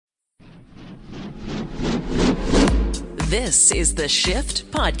This is the Shift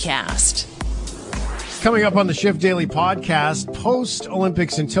Podcast. Coming up on the Shift Daily Podcast,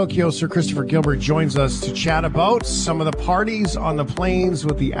 post-Olympics in Tokyo, Sir Christopher Gilbert joins us to chat about some of the parties on the planes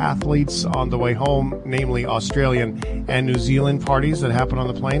with the athletes on the way home, namely Australian and New Zealand parties that happen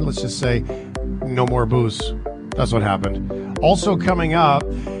on the plane. Let's just say no more booze. That's what happened. Also coming up,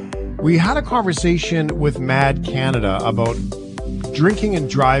 we had a conversation with Mad Canada about drinking and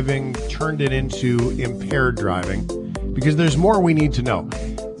driving turned it into impaired driving, because there's more we need to know.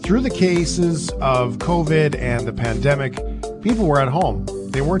 Through the cases of COVID and the pandemic, people were at home.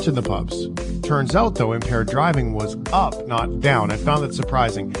 They weren't in the pubs. Turns out, though, impaired driving was up, not down. I found that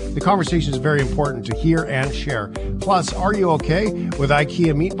surprising. The conversation is very important to hear and share. Plus, are you okay with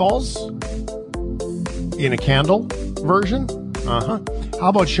IKEA meatballs in a candle version? How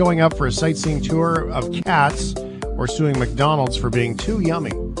about showing up for a sightseeing tour of cats or suing McDonald's for being too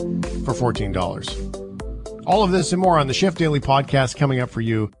yummy for $14? All of this and more on the Shift Daily Podcast coming up for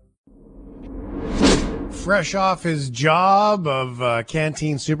you. Fresh off his job of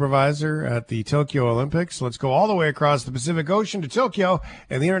canteen supervisor at the Tokyo Olympics, let's go all the way across the Pacific Ocean to Tokyo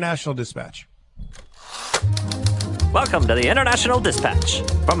and the International Dispatch. Welcome to the International Dispatch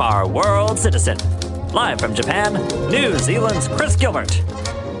from our world citizen. Live from Japan, New Zealand's Chris Gilbert.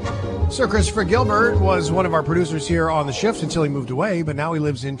 Sir Christopher Gilbert was one of our producers here on The Shift until he moved away, but now he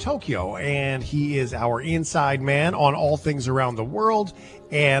lives in Tokyo, and he is our inside man on all things around the world,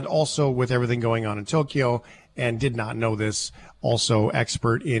 and also with everything going on in Tokyo, and did not know this, also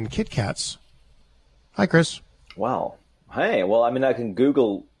expert in Kit Kats. Hi, Chris. Wow. Hey, well, I mean, I can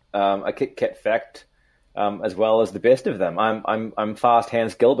Google a Kit Kat fact as well as the best of them. I'm Fast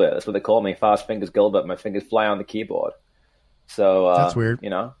Hands Gilbert. That's what they call me, Fast Fingers Gilbert. My fingers fly on the keyboard. So that's weird. You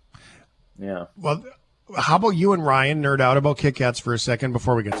know. Yeah. Well, how about you and Ryan nerd out about Kit Kats for a second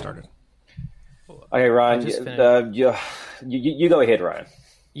before we get started? Okay, Ryan, you go ahead, Ryan.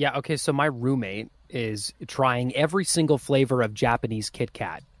 Yeah, okay, so my roommate is trying every single flavor of Japanese Kit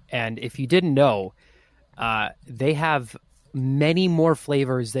Kat. And if you didn't know, they have many more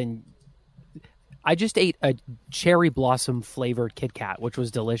flavors than... I just ate a cherry blossom flavored Kit Kat, which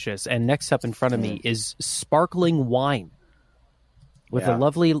was delicious. And next up in front of me is sparkling wine with a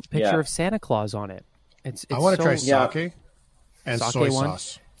lovely picture of Santa Claus on it. It's I want to try sake and sake soy one?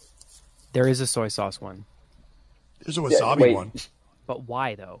 sauce. There is a soy sauce one. There's a wasabi one. But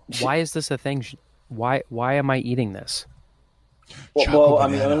why, though? Why is this a thing? Why am I eating this? Well, I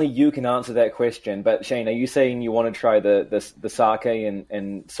mean, only you can answer that question. But Shane, are you saying you want to try the sake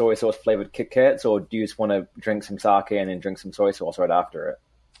and soy sauce flavored Kit Kats, or do you just want to drink some sake and then drink some soy sauce right after it?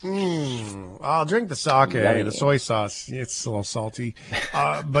 I'll drink the sake, the soy sauce. It's a little salty.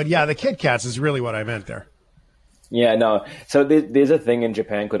 But yeah, the Kit Kats is really what I meant there. Yeah, no. So there's a thing in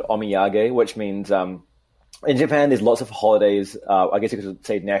Japan called omiyage, which means in Japan there's lots of holidays. I guess you could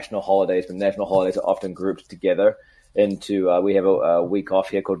say national holidays, but national holidays are often grouped together into, we have a week off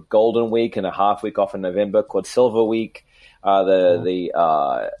here called Golden Week and a half week off in November called Silver Week. The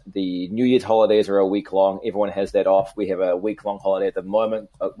New Year's holidays are a week long. Everyone has that off. We have a week long holiday at the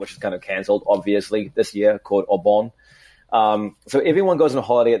moment, which is kind of cancelled, obviously, this year, called Obon. So everyone goes on a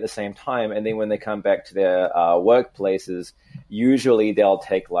holiday at the same time, and then when they come back to their workplaces, usually they'll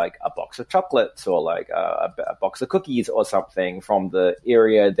take like a box of chocolates or like a box of cookies or something from the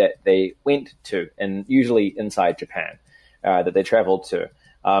area that they went to, and usually inside Japan that they traveled to.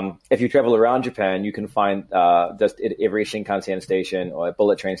 If you travel around Japan, you can find just at every Shinkansen station or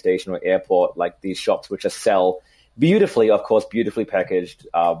bullet train station or airport, like these shops which just sell beautifully packaged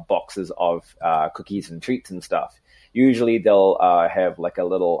boxes of cookies and treats and stuff. Usually they'll have like a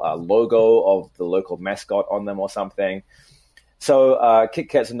little logo of the local mascot on them or something. So Kit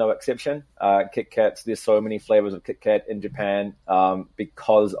Kats are no exception. Kit Kats, there's so many flavors of Kit Kat in Japan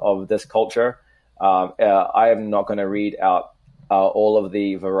because of this culture. I am not going to read out all of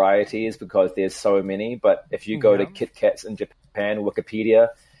the varieties because there's so many. But if you go to Kit Kats in Japan, Wikipedia,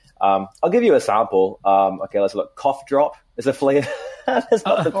 I'll give you a sample. Okay, let's look. Cough Drop is a flavor. That's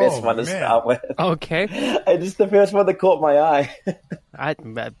not the best one to start with. Okay. It's just the first one that caught my eye.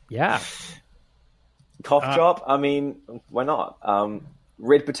 Yeah. Cough Drop, I mean, why not?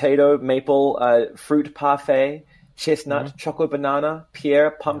 Red potato, maple, fruit parfait, chestnut, chocolate banana,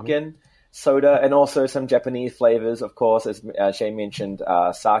 pear, pumpkin, soda, and also some Japanese flavors, of course, as Shane mentioned,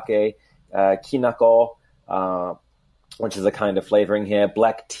 sake, kinako, which is a kind of flavoring here,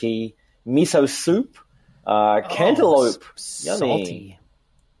 black tea, miso soup, cantaloupe, yummy. Salty.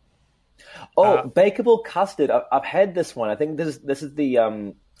 Bakeable custard. I've had this one. I think this is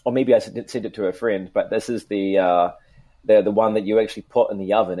the or maybe I sent it to a friend, but this is the They're the one that you actually put in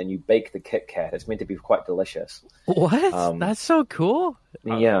the oven and you bake the Kit Kat. It's meant to be quite delicious. What? That's so cool.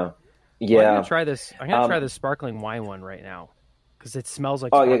 Yeah. I'm gonna try this. I'm gonna try this sparkling wine one right now because it smells like.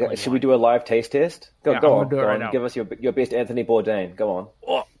 Oh yeah. Should we do a live taste test? Go on. Do it right now. Give us your best Anthony Bourdain. Go on.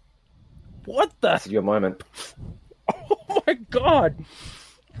 Oh, what the? This is your moment. Oh my god!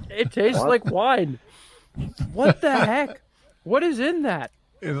 It tastes like wine. What the heck? What is in that?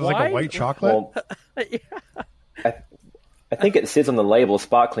 Is it like a white chocolate? Well, I think it says on the label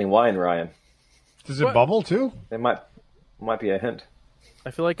sparkling wine, Ryan. Does it bubble too? There might be a hint. I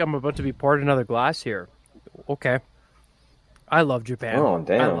feel like I'm about to be poured another glass here. Okay. I love Japan. Oh,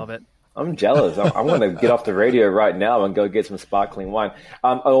 damn. I love it. I'm jealous. I'm going to get off the radio right now and go get some sparkling wine.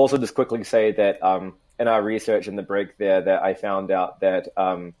 I'll also just quickly say that in our research in the break there, that I found out that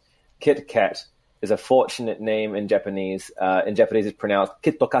Kit Kat is a fortunate name in Japanese. In Japanese, it's pronounced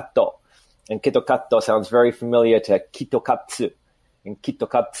Kitokato. And Kitokato sounds very familiar to Kitokatsu. And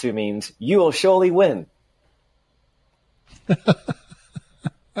Kitokatsu means, you will surely win.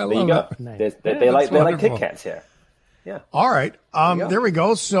 There you go. Nice. They like Kit Kats here. Yeah. All right. There we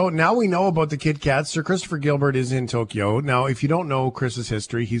go. So now we know about the Kit Kats. Sir Christopher Gilbert is in Tokyo. Now, if you don't know Chris's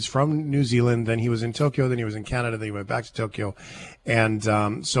history, he's from New Zealand. Then he was in Tokyo. Then he was in Canada. Then he went back to Tokyo. And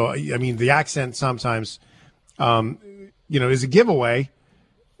so, I mean, the accent sometimes, is a giveaway.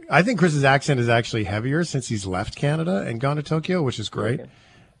 I think Chris's accent is actually heavier since he's left Canada and gone to Tokyo, which is great. Okay.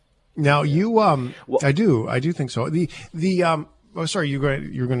 Now, I do think so. Sorry, you were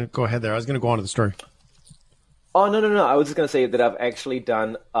going to go ahead there. I was going to go on to the story. Oh, no. I was just going to say that I've actually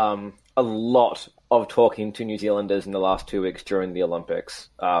done a lot of talking to New Zealanders in the last 2 weeks during the Olympics.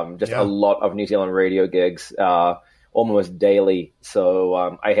 A lot of New Zealand radio gigs, almost daily.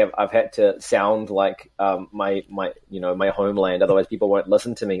 So I've had to sound like my homeland. Otherwise, people won't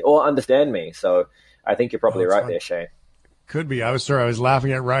listen to me or understand me. So I think you're probably right there, Shane. Could be. I was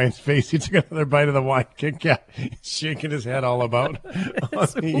laughing at Ryan's face. He took another bite of the wine Kit Kat, shaking his head all about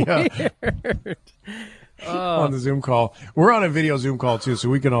on the Zoom call. We're on a video Zoom call too, so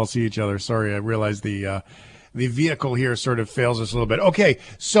we can all see each other. Sorry, I realized the vehicle here sort of fails us a little bit. Okay,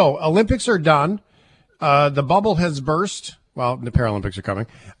 so Olympics are done. The bubble has burst. Well, the Paralympics are coming.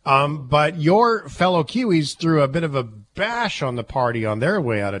 But your fellow Kiwis threw a bit of a bash on the party on their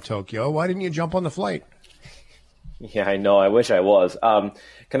way out of Tokyo. Why didn't you jump on the flight? Yeah, I know. I wish I was.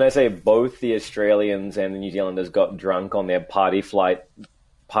 Can I say both the Australians and the New Zealanders got drunk on their party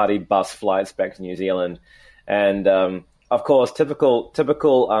bus flights back to New Zealand. And, of course, typical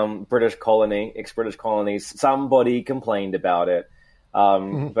British colony, ex-British colonies, somebody complained about it.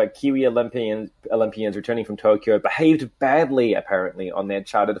 But Kiwi Olympians returning from Tokyo behaved badly, apparently, on their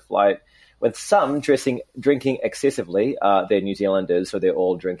chartered flight, with some drinking excessively. They're New Zealanders, so they're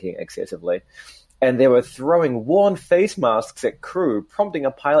all drinking excessively. And they were throwing worn face masks at crew, prompting a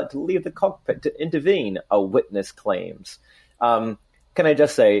pilot to leave the cockpit to intervene, a witness claims. Can I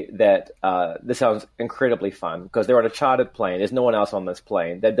just say that this sounds incredibly fun, because they're on a chartered plane. There's no one else on this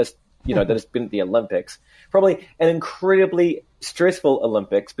plane. They're just, they've just been at the Olympics. Probably an incredibly stressful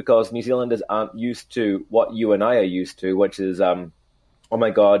Olympics, because New Zealanders aren't used to what you and I are used to, which is, oh my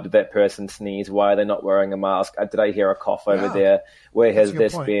God, did that person sneeze? Why are they not wearing a mask? Did I hear a cough over there? Where has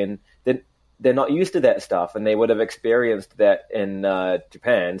this been? They're not used to that stuff, and they would have experienced that in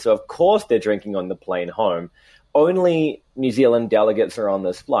Japan. So, of course, they're drinking on the plane home. Only New Zealand delegates are on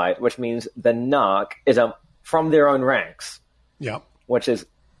this flight, which means the narc is from their own ranks. Yeah, which is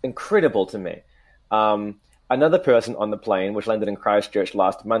incredible to me. Another person on the plane, which landed in Christchurch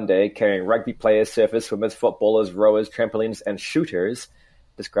last Monday, carrying rugby players, surfers, swimmers, footballers, rowers, trampolines, and shooters,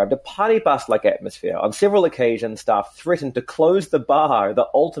 described a party bus-like atmosphere. On several occasions, staff threatened to close the bar, the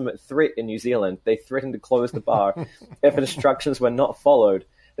ultimate threat in New Zealand. They threatened to close the bar if instructions were not followed,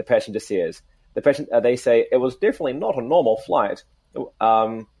 the passenger says. They say it was definitely not a normal flight.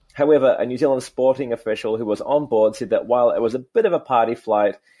 However, a New Zealand sporting official who was on board said that while it was a bit of a party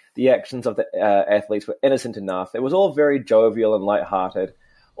flight, the actions of the athletes were innocent enough. It was all very jovial and lighthearted.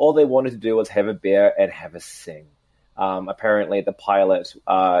 All they wanted to do was have a beer and have a sing. Apparently, the pilot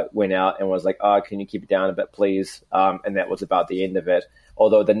went out and was like, "Oh, can you keep it down a bit, please?" And that was about the end of it.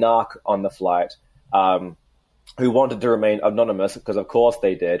 Although the narc on the flight, who wanted to remain anonymous, because of course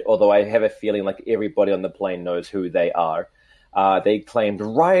they did, although I have a feeling like everybody on the plane knows who they are, they claimed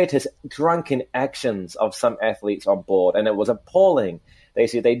riotous, drunken actions of some athletes on board, and it was appalling. They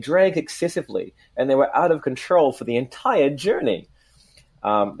said they drank excessively, and they were out of control for the entire journey.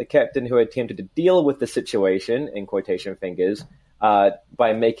 The captain, who attempted to deal with the situation, in quotation fingers,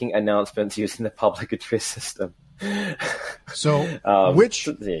 by making announcements using the public address system. So, which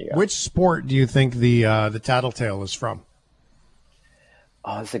sport do you think the tattletale is from?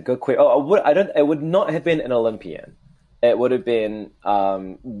 Oh, that's a good question. It would not have been an Olympian. It would have been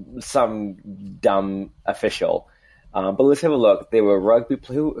some dumb official. But let's have a look. There were rugby.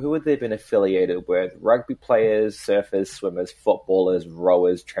 Who had they been affiliated with? Rugby players, surfers, swimmers, footballers,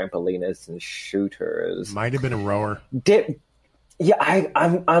 rowers, trampolinists, and shooters. Might have been a rower. Yeah,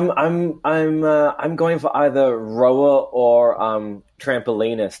 I'm going for either rower or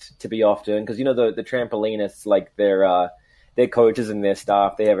trampolinist to be often, because the trampolinists, like their coaches and their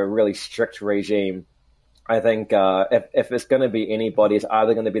staff, they have a really strict regime. I think if it's going to be anybody, it's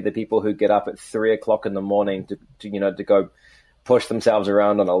either going to be the people who get up at 3 o'clock in the morning to go push themselves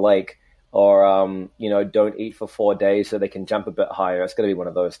around on a lake, or don't eat for 4 days so they can jump a bit higher. It's going to be one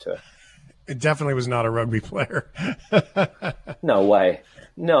of those two. It definitely was not a rugby player. No way.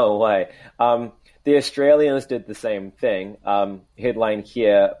 The Australians did the same thing. Headline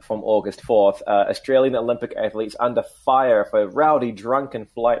here from August 4th. Australian Olympic athletes under fire for rowdy drunken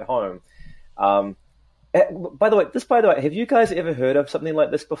flight home. By the way, have you guys ever heard of something like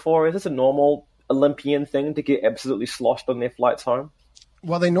this before? Is this a normal Olympian thing to get absolutely sloshed on their flights home?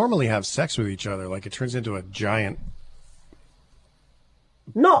 Well, they normally have sex with each other. Like, it turns into a giant...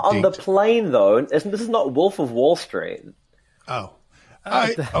 Not on the plane, though. This is not Wolf of Wall Street. Oh.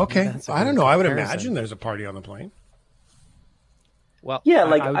 Okay. I don't know. I would imagine there's a party on the plane. Well, yeah,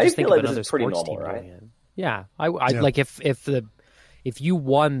 I feel like this is pretty normal, right? Yeah. Like if you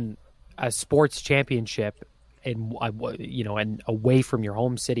won a sports championship and away from your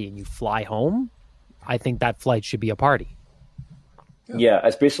home city and you fly home, I think that flight should be a party. Yeah,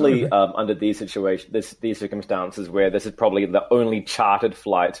 especially under these situations, these circumstances where this is probably the only chartered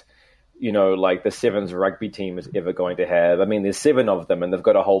flight, like the Sevens rugby team is ever going to have. I mean, there's 7 of them and they've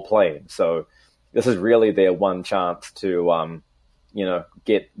got a whole plane. So this is really their one chance to,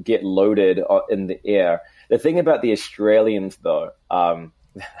 get loaded in the air. The thing about the Australians, though,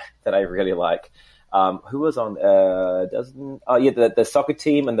 that I really like, who was on, the soccer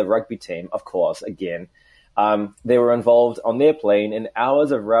team and the rugby team, of course, again. They were involved on their plane in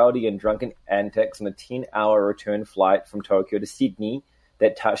hours of rowdy and drunken antics on a 10-hour return flight from Tokyo to Sydney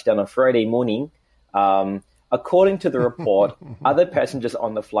that touched down on Friday morning. According to the report, other passengers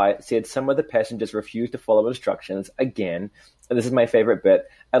on the flight said some of the passengers refused to follow instructions. Again, and this is my favorite bit,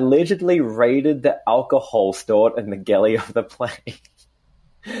 allegedly raided the alcohol stored in the galley of the plane.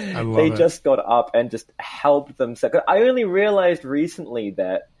 They just got up and just helped themselves. I only realized recently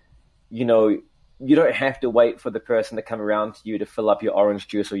that, you don't have to wait for the person to come around to you to fill up your orange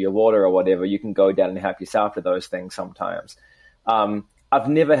juice or your water or whatever. You can go down and help yourself to those things sometimes. I've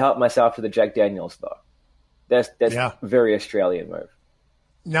never helped myself to the Jack Daniels, though. That's a very Australian move.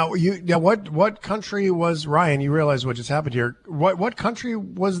 Now, what country was, Ryan, you realize what just happened here. What country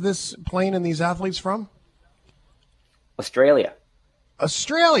was this plane and these athletes from? Australia.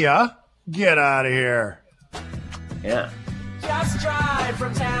 Australia? Get out of here. Yeah. Just drive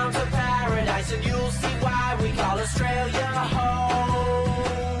from town to paradise and you'll see why we call Australia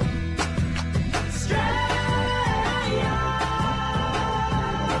home. Australia.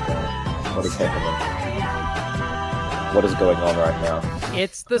 What is happening? What is going on right now?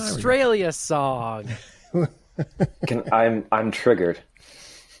 It's the Australia song. I'm triggered.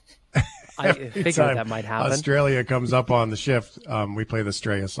 I figured that might happen. Australia comes up on the shift. We play the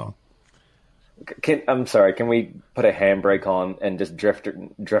Australia song. I'm sorry. Can we put a handbrake on and just drift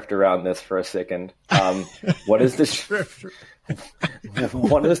around this for a second? What is this?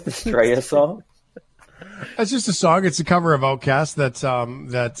 What is the Australia song? It's just a song. It's a cover of Outkast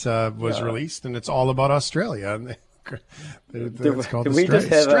that was released, and it's all about Australia. It's called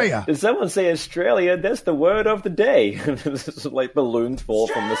Australia. Did someone say Australia? That's the word of the day. This is like balloons fall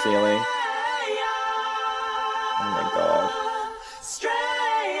from the ceiling. Oh my god.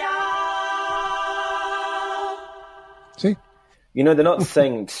 See? They're not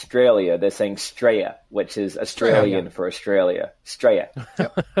saying Australia, they're saying Straya, which is Australian for Australia. Straya.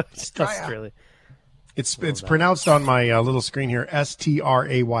 Yep. Australia. It's pronounced on my little screen here,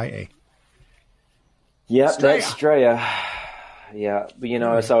 Straya. Yeah, that's Straya. Yeah,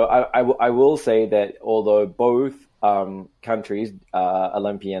 but so I will say that although both countries,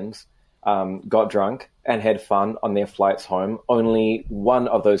 Olympians, got drunk and had fun on their flights home, only one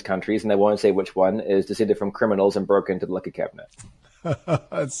of those countries, and they won't say which one, is descended from criminals and broke into the liquor cabinet.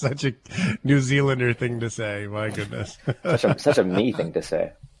 That's such a New Zealander thing to say. My goodness. such a me thing to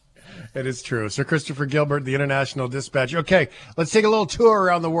say. It is true. Sir Christopher Gilbert, the International Dispatch. Okay, let's take a little tour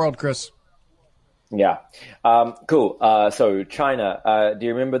around the world, Chris. Yeah. Cool. So China, do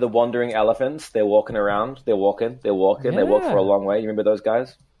you remember the wandering elephants? They're walking around. They're walking. They walk for a long way. You remember those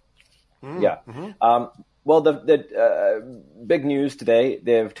guys? Yeah. Well, the big news today,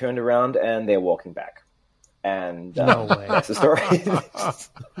 they've turned around and they're walking back. And No way. that's the story.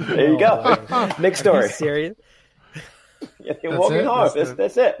 There you go. Next Are you story. serious? Yeah, they're That's walking it? home. That's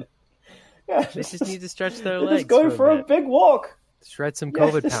That's it. Yeah, They just need to stretch their they're legs. just going for a bit. big walk. Shred some Yeah,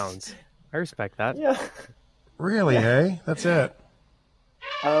 COVID this- pounds. I respect that. Yeah. Really, hey? That's it.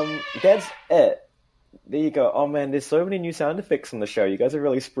 That's it. There you go. Oh man, there's so many new sound effects on the show. You guys are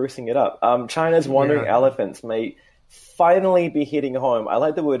really sprucing it up. China's wandering Yeah. elephants may finally be heading home. I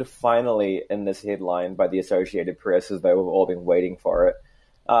like the word "finally" in this headline by the Associated Press, as though we've all been waiting for it.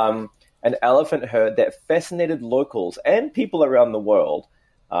 An elephant herd that fascinated locals and people around the world.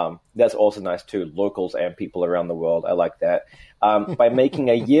 That's also nice too. Locals and people around the world. I like that. By making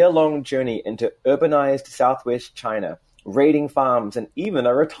a year-long journey into urbanized southwest China, raiding farms, and even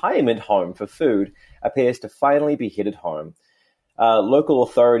a retirement home for food, appears to finally be headed home. Local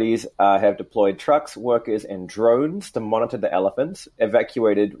authorities have deployed trucks, workers, and drones to monitor the elephants,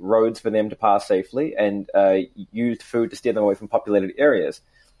 evacuated roads for them to pass safely, and used food to steer them away from populated areas.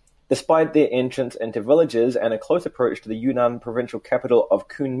 Despite their entrance into villages and a close approach to the Yunnan provincial capital of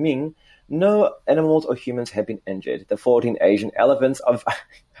Kunming, no animals or humans have been injured. The 14 Asian elephants of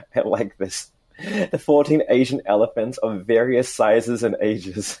I like this. The 14 Asian elephants of various sizes and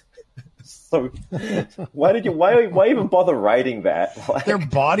ages. So why even bother writing that? Like, They're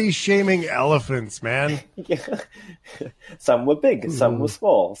body shaming elephants, man. yeah. Some were big, some were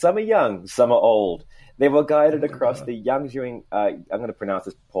small, some are young, some are old. They were guided across the Yangjiang, I'm going to pronounce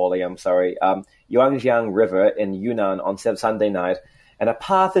this poorly, I'm sorry, Yangjiang River in Yunnan on Sunday night, and a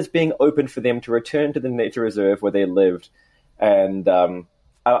path is being opened for them to return to the nature reserve where they lived. And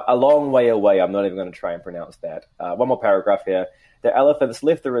a long way away, I'm not even going to try and pronounce that. One more paragraph here. The elephants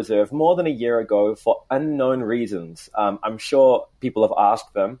left the reserve more than a year ago for unknown reasons. I'm sure people have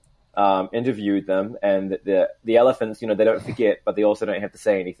asked them, interviewed them, and the elephants, they don't forget, but they also don't have to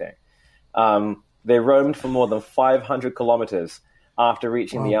say anything. They roamed for more than 500 kilometers. After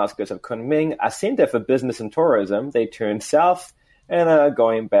reaching the outskirts of Kunming, a center for business and tourism, they turned south and are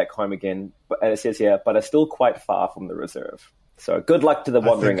going back home again. And it says here, but are still quite far from the reserve. So good luck to the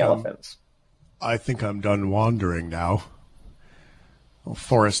wandering elephants. I think I'm done wandering now.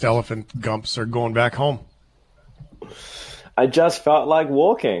 Forest elephant gumps are going back home. I just felt like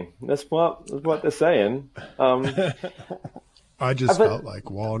walking. That's what they're saying. I just felt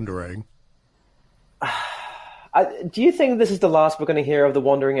like wandering. Do you think this is the last we're going to hear of the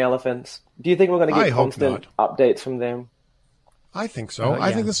wandering elephants? Do you think we're going to I get hope constant updates from them? I think so. I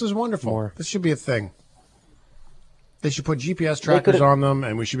yeah. think this is wonderful. More. This should be a thing. They should put GPS trackers on them,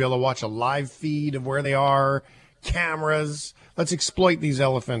 and we should be able to watch a live feed of where they are, cameras. Let's exploit these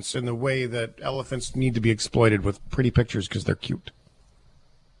elephants in the way that elephants need to be exploited, with pretty pictures because they're cute.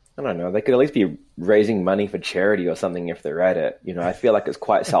 I don't know. They could at least be raising money for charity or something if they're at it. I feel like it's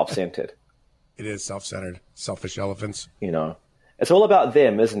quite self-centered. It is self-centered. Selfish elephants. It's all about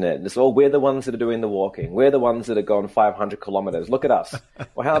them, isn't it? We're the ones that are doing the walking. We're the ones that are going 500 kilometers. Look at us.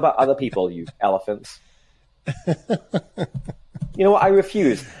 Well, how about other people, you elephants? You know what? I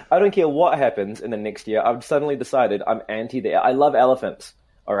refuse. I don't care what happens in the next year. I've suddenly decided I'm anti I love elephants.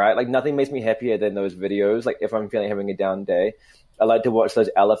 All right? Like, nothing makes me happier than those videos. Like, if I'm having a down day, I like to watch those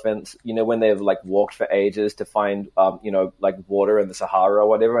elephants, when they've walked for ages to find, water in the Sahara or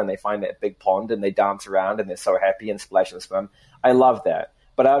whatever, and they find that big pond and they dance around and they're so happy and splash and swim. I love that.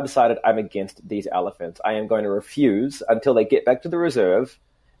 But I've decided I'm against these elephants. I am going to refuse until they get back to the reserve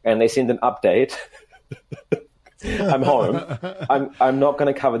and they send an update. I'm home. I'm not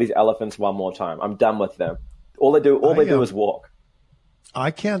going to cover these elephants one more time. I'm done with them. All they do is walk.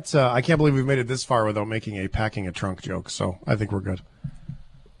 I can't believe we've made it this far without making a packing a trunk joke. So I think we're good.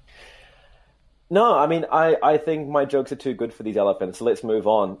 No, I mean, I think my jokes are too good for these elephants. So let's move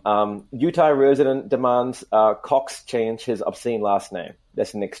on. Utah resident demands Cox change his obscene last name.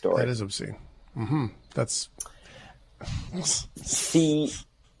 That's the next story. That is obscene. Mm-hmm. That's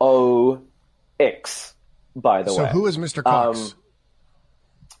COX, by the way. So who is Mr. Cox?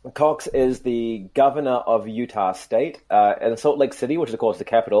 Cox is the governor of Utah State in Salt Lake City, which is, of course, the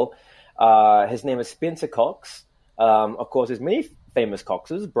capital. His name is Spencer Cox. Of course, there's many famous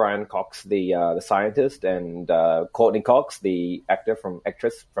Coxes. Brian Cox, the scientist, and Courtney Cox, the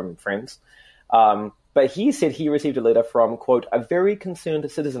actress from Friends. But he said he received a letter from, quote, a very concerned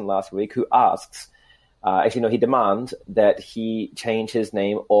citizen last week who asks, he demands that he change his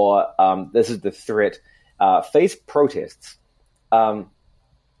name or, this is the threat, face protests.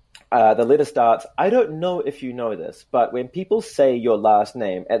 The letter starts, I don't know if you know this, but when people say your last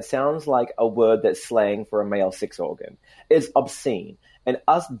name, it sounds like a word that's slang for a male sex organ. It's obscene. and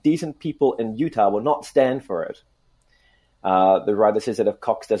us decent people in Utah will not stand for it. The writer says that if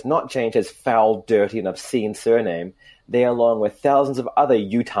Cox does not change his foul, dirty, and obscene surname, they, along with thousands of other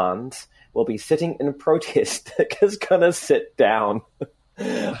Utahns, will be sitting in protest. Dick is going to sit down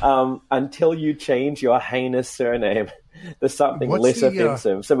until you change your heinous surname to something less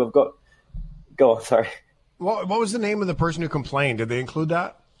offensive. So we've got... Go on, sorry. What was the name of the person who complained? Did they include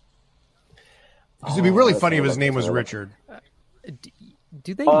that? Because it'd be really funny if his name was Richard.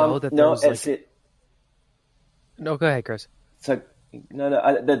 Do they know that there was it's it. No, go ahead, Chris. So, I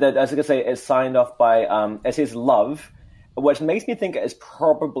was going to say it's signed off by, it says Love, which makes me think it's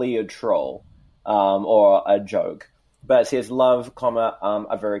probably a troll or a joke. But it says Love, comma,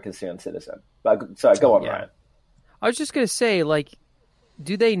 a very concerned citizen. But, sorry, go on, Ryan. I was just going to say, like,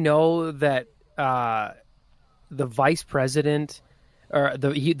 do they know that the vice president or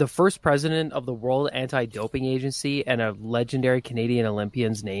the first president of the World Anti-Doping Agency and a legendary Canadian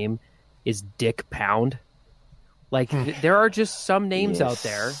Olympian's name is Dick Pound? Like, there are just some names out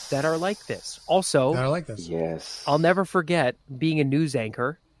there that are like this. Also, that are like this. Yes. I'll never forget being a news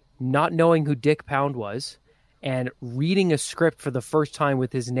anchor, not knowing who Dick Pound was, and reading a script for the first time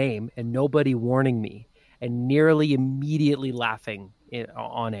with his name and nobody warning me, and nearly immediately laughing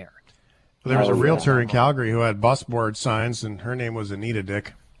on air. There was a realtor in Calgary who had bus board signs, and her name was Anita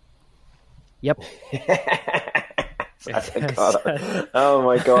Dick. Yep. Oh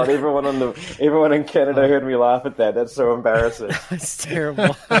my god! Everyone in Canada heard me laugh at that. That's so embarrassing. It's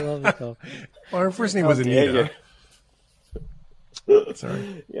terrible. I love it though. Well, her first name was Anita.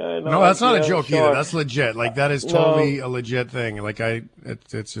 Sorry. Yeah, no, that's not a joke either. That's legit. Like, that is totally a legit thing. Like,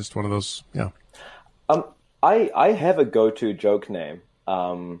 it's just one of those. Yeah. I have a go-to joke name.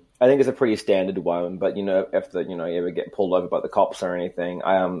 I think it's a pretty standard one, but if you ever get pulled over by the cops or anything,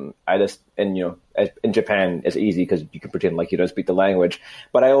 I just, and in Japan it's easy because you can pretend like you don't speak the language.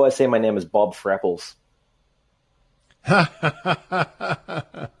 But I always say my name is Bob Frapples.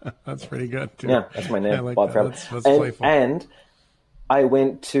 That's pretty good too. Yeah, that's my name, like Bob that. Frapples. That's playful. And I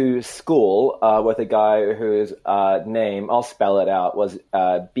went to school with a guy whose name, I'll spell it out, was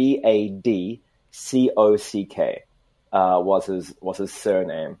Badcock. Was his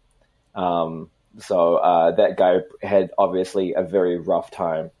surname. So that guy had obviously a very rough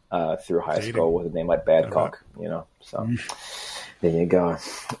time through high school with a name like Badcock, so there you go.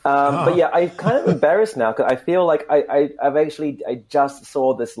 But yeah, I'm kind of embarrassed now because I feel like I just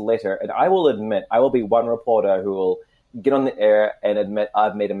saw this letter, and I will admit, I will be one reporter who will get on the air and admit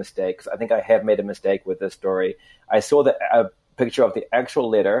I've made a mistake, because I think I have made a mistake with this story. I saw a picture of the actual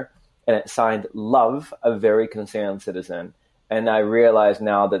letter, and it signed Love, a very concerned citizen. And I realize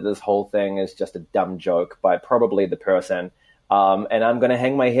now that this whole thing is just a dumb joke by probably the person. And I'm going to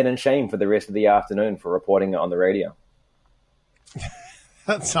hang my head in shame for the rest of the afternoon for reporting it on the radio.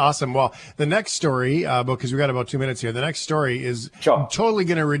 That's awesome. Well, the next story, because we got about 2 minutes here, the next story is totally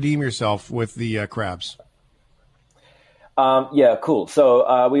going to redeem yourself with the crabs. Yeah, cool.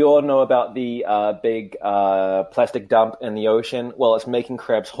 So we all know about the big plastic dump in the ocean. Well, it's making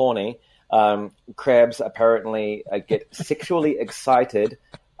crabs horny. Crabs apparently get sexually excited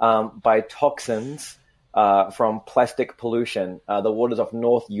by toxins from plastic pollution. The waters off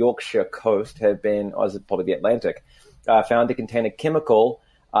North Yorkshire coast have been, or is it probably the Atlantic, found to contain a chemical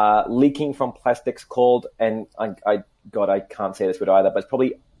leaking from plastics called, and I can't say this word either, but it's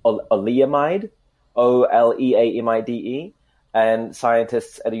probably oleamide. Oleamide, and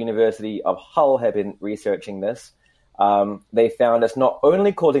scientists at the University of Hull have been researching this. They found it's not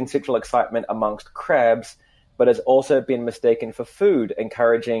only causing sexual excitement amongst crabs, but it's also been mistaken for food,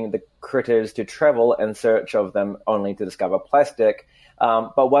 encouraging the critters to travel in search of them only to discover plastic.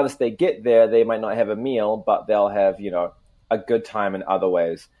 But once they get there, they might not have a meal, but they'll have, a good time in other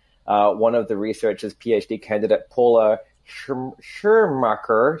ways. One of the researchers, PhD candidate Paula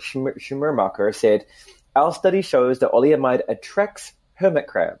Schmermacher said, "Our study shows that oleamide attracts hermit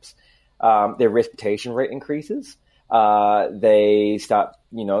crabs. Their respiration rate increases. They start,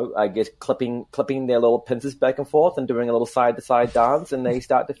 clipping their little pincers back and forth and doing a little side-to-side dance, and they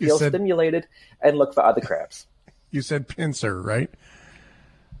start to feel stimulated and look for other crabs." You said pincer, right?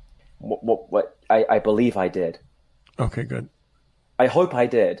 What? I believe I did. Okay, good. I hope I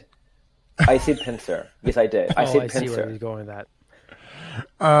did. I said pincer. Yes, I did. I said pincer. I see where he's going with that.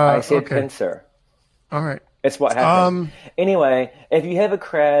 I said pincer. All right. It's what happened. Anyway, if you have a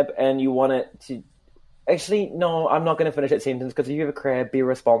crab and you want it to... Actually, no, I'm not going to finish that sentence, because if you have a crab, be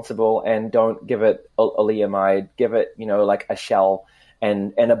responsible and don't give it oleamide. Give it, like a shell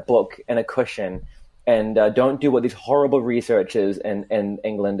and a book and a cushion. And don't do what these horrible researchers in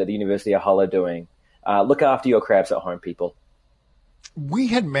England at the University of Hull are doing. Look after your crabs at home, people. we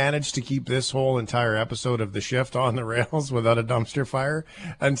had managed to keep this whole entire episode of The Shift on the rails without a dumpster fire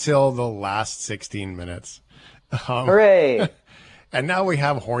until the last 16 minutes. Hooray! And now we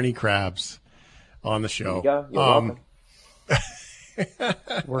have horny crabs on the show. There you go. You're welcome.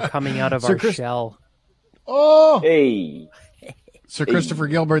 We're coming out of our shell. Oh! Hey! Sir Christopher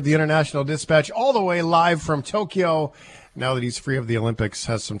Gilbert, the International Dispatch, all the way live from Tokyo. Now that he's free of the Olympics,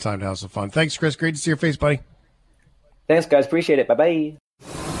 has some time to have some fun. Thanks, Chris. Great to see your face, buddy. Thanks, guys. Appreciate it. Bye-bye.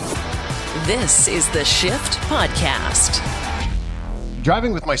 This is the Shift Podcast.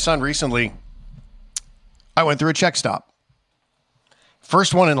 Driving with my son recently, I went through a check stop.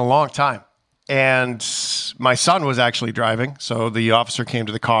 First one in a long time. And my son was actually driving, so the officer came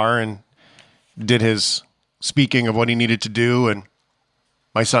to the car and did his speaking of what he needed to do, and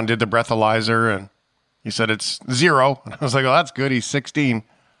my son did the breathalyzer, and he said it's 0. And I was like, oh, that's good. He's 16.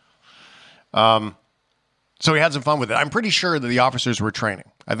 So he had some fun with it. I'm pretty sure that the officers were training.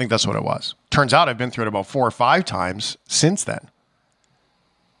 I think that's what it was. Turns out I've been through it about 4 or 5 times since then.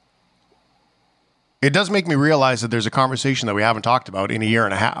 It does make me realize that there's a conversation that we haven't talked about in a year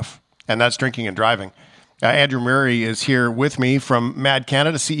and a half, and that's drinking and driving. Andrew Murray is here with me from Mad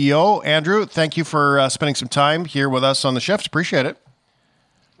Canada, CEO. Andrew, thank you for spending some time here with us on The Shift. Appreciate it.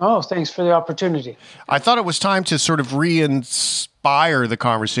 Oh, thanks for the opportunity. I thought it was time to sort of re-inspire the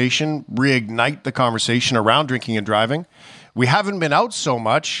conversation, reignite the conversation around drinking and driving. We haven't been out so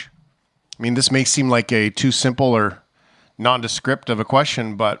much. I mean, this may seem like a too simple or nondescript of a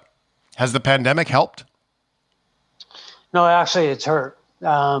question, but has the pandemic helped? No, actually, it's hurt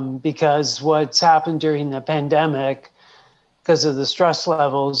because what's happened during the pandemic, because of the stress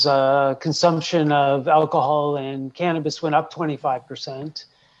levels, consumption of alcohol and cannabis went up 25%.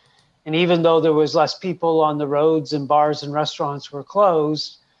 And even though there was less people on the roads and bars and restaurants were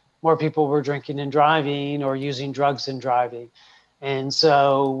closed, more people were drinking and driving or using drugs and driving. And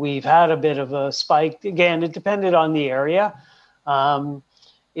so we've had a bit of a spike. Again, it depended on the area.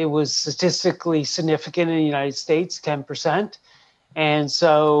 It was statistically significant in the United States, 10%. And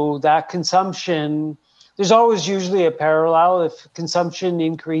so that consumption, there's always usually a parallel. If consumption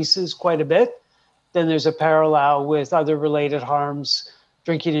increases quite a bit, then there's a parallel with other related harms.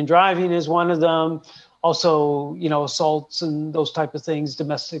 Drinking and driving is one of them. Also, assaults and those type of things,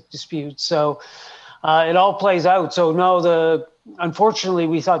 domestic disputes. So it all plays out. So no, unfortunately,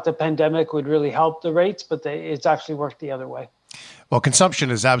 we thought the pandemic would really help the rates, but it's actually worked the other way. Well,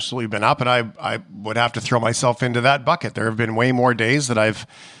 consumption has absolutely been up, and I would have to throw myself into that bucket. There have been way more days that I've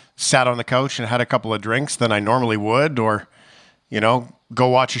sat on the couch and had a couple of drinks than I normally would, or, go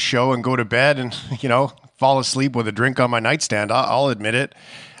watch a show and go to bed and, fall asleep with a drink on my nightstand. I'll admit it.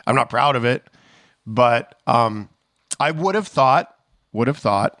 I'm not proud of it, but I would have thought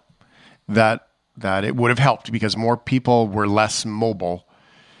that it would have helped because more people were less mobile,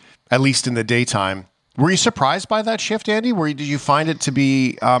 at least in the daytime. Were you surprised by that shift, Andy? Did you find it to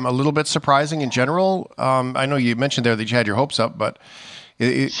be a little bit surprising in general? I know you mentioned there that you had your hopes up, but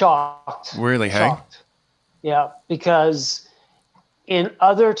shocked. Really, shocked. Hey? Yeah, because in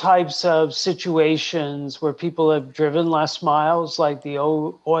other types of situations where people have driven less miles, like the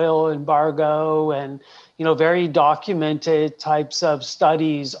oil embargo and, very documented types of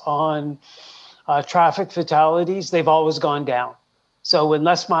studies on traffic fatalities, they've always gone down. So when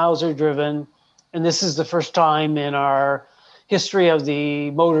less miles are driven, and this is the first time in our history of the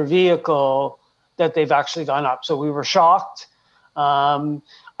motor vehicle that they've actually gone up. So we were shocked.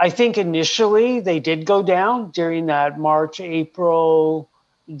 I think initially they did go down during that March, April,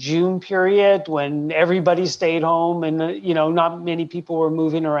 June period when everybody stayed home and, not many people were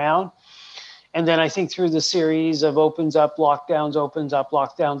moving around. And then I think through the series of opens up,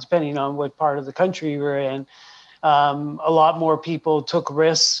 lockdowns, depending on what part of the country we're in, a lot more people took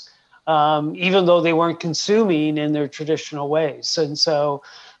risks, even though they weren't consuming in their traditional ways. And so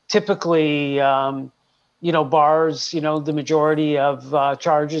typically, bars, the majority of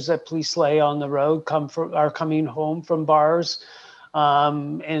charges that police lay on the road are coming home from bars.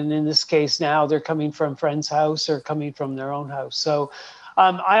 And in this case now, they're coming from friend's house or coming from their own house. So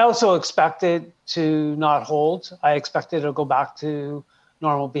I also expected to not hold. I expected to go back to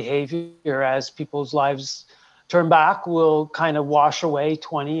normal behavior as people's lives turn back. Will kind of wash away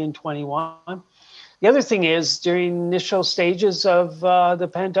 20 and 21. The other thing is, during initial stages of the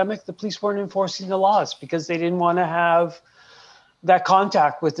pandemic, the police weren't enforcing the laws because they didn't want to have that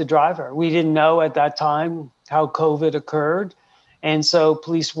contact with the driver. We didn't know at that time how COVID occurred. And so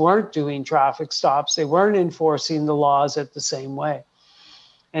police weren't doing traffic stops. They weren't enforcing the laws at the same way.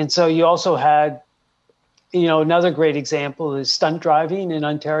 And so you also had, another great example is stunt driving in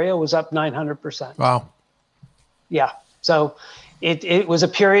Ontario was up 900%. Wow. Yeah. So it was a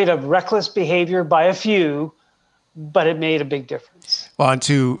period of reckless behavior by a few, but it made a big difference. Well, and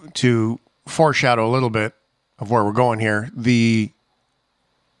to foreshadow a little bit of where we're going here,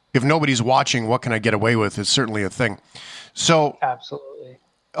 if nobody's watching, what can I get away with is certainly a thing. So Absolutely.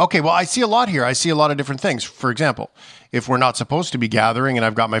 Okay, well, I see a lot here. I see a lot of different things. For example, if we're not supposed to be gathering and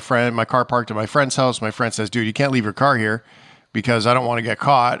I've got my car parked at my friend's house, my friend says, dude, you can't leave your car here because I don't want to get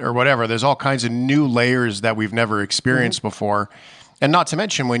caught or whatever. There's all kinds of new layers that we've never experienced before. And not to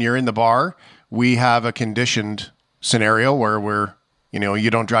mention when you're in the bar, we have a conditioned scenario where you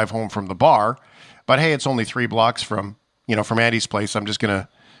don't drive home from the bar, but hey, it's only 3 blocks from Andy's place. I'm just going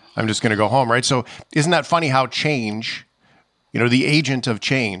to go home, right? So isn't that funny how change, the agent of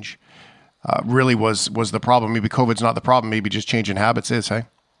change really was the problem? Maybe COVID's not the problem. Maybe just changing habits is, hey?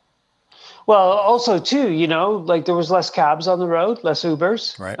 Well, also too, like there was less cabs on the road, less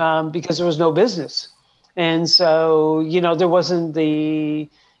Ubers, right. Because there was no business. And so, there wasn't the,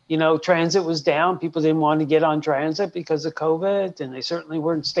 transit was down. People didn't want to get on transit because of COVID, and they certainly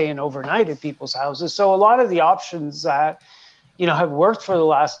weren't staying overnight at people's houses. So a lot of the options that, have worked for the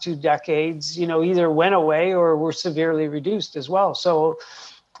last 2 decades, either went away or were severely reduced as well. So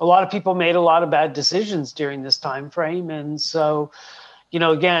a lot of people made a lot of bad decisions during this time frame. And so,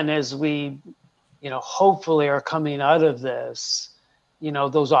 again, as we, hopefully are coming out of this,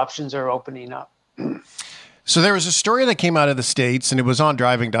 those options are opening up. So there was a story that came out of the States, and it was on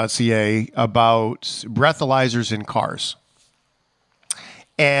driving.ca about breathalyzers in cars.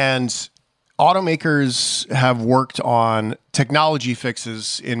 And automakers have worked on technology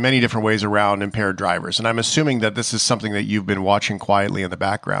fixes in many different ways around impaired drivers. And I'm assuming that this is something that you've been watching quietly in the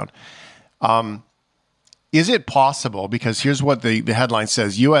background. Is it possible, because here's what the headline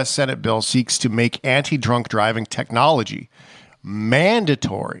says, U.S. Senate bill seeks to make anti-drunk driving technology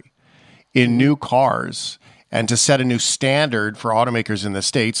mandatory in new cars and to set a new standard for automakers in the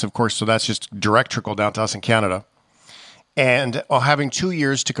States, of course, so that's just direct trickle down to us in Canada. And having 2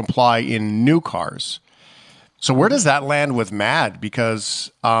 years to comply in new cars. So where does that land with MAD?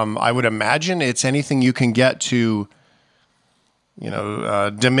 Because I would imagine it's anything you can get to,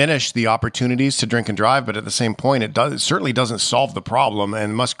 diminish the opportunities to drink and drive. But at the same point, it certainly doesn't solve the problem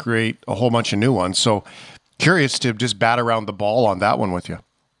and must create a whole bunch of new ones. So curious to just bat around the ball on that one with you.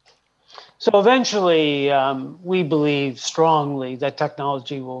 So eventually, we believe strongly that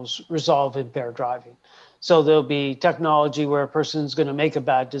technology will resolve impaired driving. So there'll be technology where a person's going to make a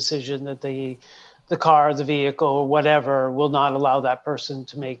bad decision that the car, the vehicle, or whatever will not allow that person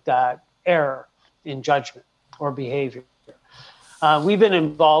to make that error in judgment or behavior. We've been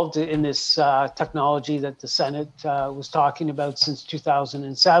involved in this technology that the Senate was talking about since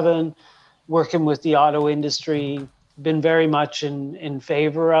 2007, working with the auto industry, been very much in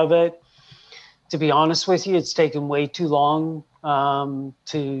favor of it. To be honest with you, it's taken way too long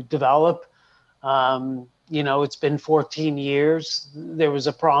to develop. It's been 14 years. There was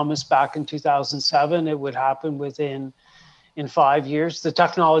a promise back in 2007 it would happen within 5 years. The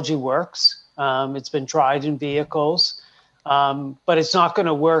technology works. It's been tried in vehicles, but it's not going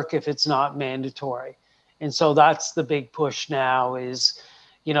to work if it's not mandatory. And so that's the big push now is,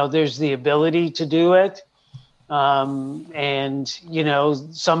 there's the ability to do it.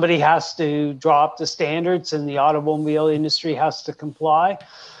 Somebody has to drop the standards and the automobile industry has to comply.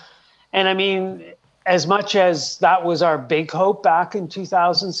 And I mean, as much as that was our big hope back in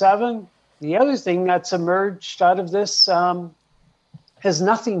 2007, the other thing that's emerged out of this has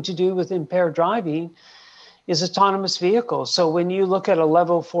nothing to do with impaired driving is autonomous vehicles. So when you look at a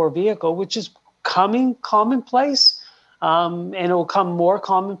level 4 vehicle, which is coming commonplace, and it will come more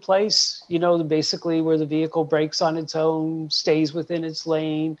commonplace, basically where the vehicle brakes on its own, stays within its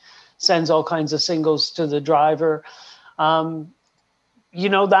lane, sends all kinds of signals to the driver. That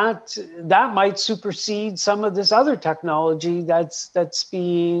might supersede some of this other technology that's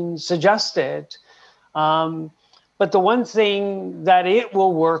being suggested. But the one thing that it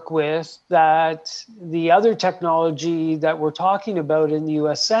will work with that the other technology that we're talking about in the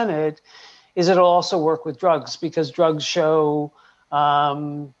U.S. Senate is it'll also work with drugs because drugs show,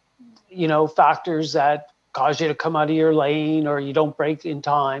 factors that cause you to come out of your lane or you don't brake in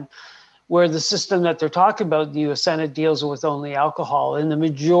time, where the system that they're talking about in the U.S. Senate deals with only alcohol. And the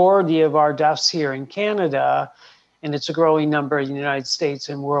majority of our deaths here in Canada, and it's a growing number in the United States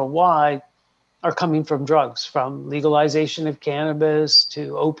and worldwide, are coming from drugs, from legalization of cannabis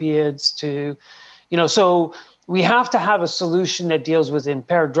to opiates to, so we have to have a solution that deals with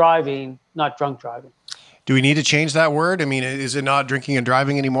impaired driving, not drunk driving. Do we need to change that word? I mean, is it not drinking and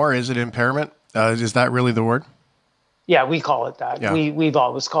driving anymore? Is it impairment? Is that really the word? Yeah, we call it that. Yeah. We've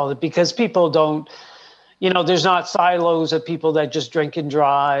always called it because people don't, there's not silos of people that just drink and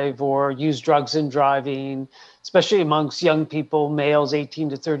drive or use drugs in driving, especially amongst young people, males 18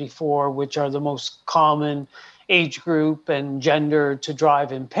 to 34, which are the most common age group and gender to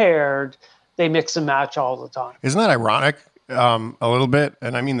drive impaired. They mix and match all the time. Isn't that ironic a little bit?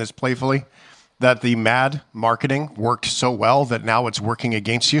 And I mean this playfully, that the MAD marketing worked so well that now it's working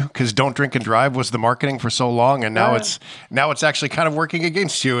against you, because Don't Drink and Drive was the marketing for so long. And now it's actually kind of working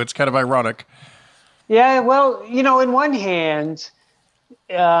against you. It's kind of ironic. Yeah, well, in one hand,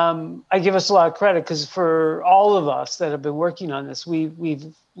 I give us a lot of credit because for all of us that have been working on this,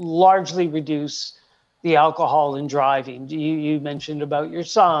 we've largely reduced the alcohol in driving. You mentioned about your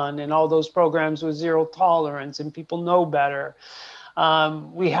son and all those programs with zero tolerance, and people know better.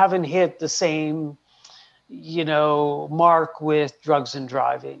 We haven't hit the same, mark with drugs and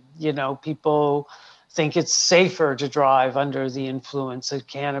driving. People think it's safer to drive under the influence of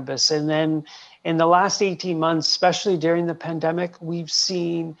cannabis. And then in the last 18 months, especially during the pandemic, we've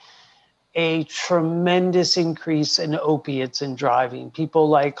seen a tremendous increase in opiates in driving. People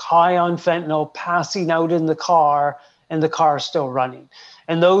like high on fentanyl passing out in the car and the car still running.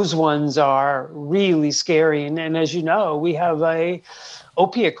 And those ones are really scary. And as you know, we have a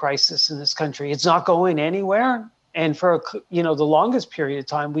opiate crisis in this country. It's not going anywhere. And for, the longest period of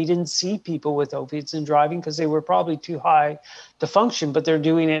time, we didn't see people with opiates in driving because they were probably too high to function, but they're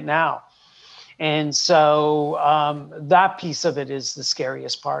doing it now. And so that piece of it is the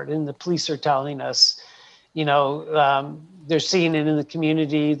scariest part. And the police are telling us, they're seeing it in the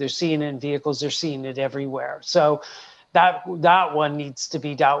community, they're seeing it in vehicles, they're seeing it everywhere. So that one needs to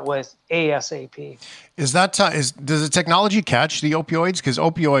be dealt with ASAP. Does the technology catch the opioids? Because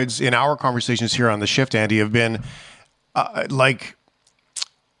opioids in our conversations here on The Shift, Andy, have been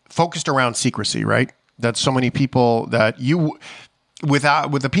focused around secrecy, right? That so many people that with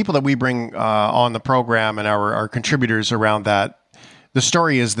the people that we bring on the program and our contributors around that, the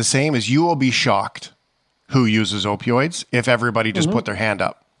story is the same. As you will be shocked who uses opioids if everybody just put their hand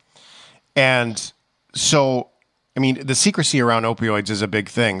up. And so, I mean, the secrecy around opioids is a big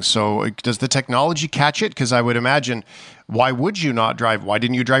thing. So does the technology catch it? Because I would imagine, why would you not drive? Why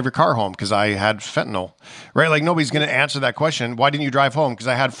didn't you drive your car home? Because I had fentanyl, right? Like, nobody's going to answer that question. Why didn't you drive home? Because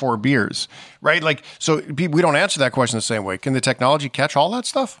I had 4 beers, right? Like, so we don't answer that question the same way. Can the technology catch all that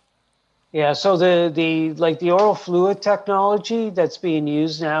stuff? Yeah. So the oral fluid technology that's being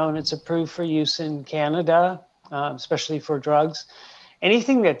used now, and it's approved for use in Canada, especially for drugs,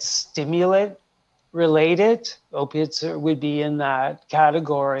 anything that's stimulant related, opiates would be in that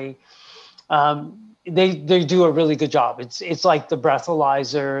category. They do a really good job. It's like the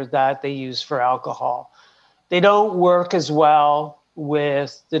breathalyzer that they use for alcohol. They don't work as well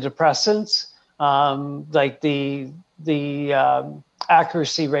with the depressants. Like the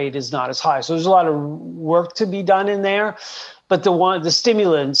accuracy rate is not as high. So there's a lot of work to be done in there. But the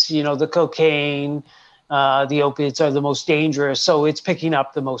stimulants, the cocaine, the opiates are the most dangerous. So it's picking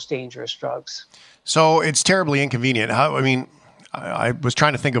up the most dangerous drugs. So it's terribly inconvenient. I was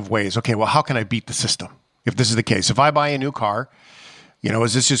trying to think of ways. Okay, well, how can I beat the system if this is the case? If I buy a new car,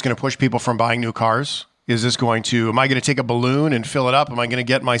 is this just going to push people from buying new cars? Am I going to take a balloon and fill it up? Am I going to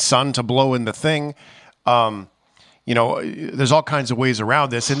get my son to blow in the thing? There's all kinds of ways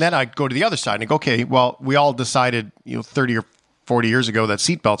around this. And then I go to the other side and I go, okay, well, we all decided, 30 or 40 years ago that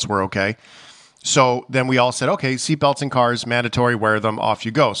seatbelts were okay. So then we all said, okay, seatbelts in cars, mandatory, wear them, off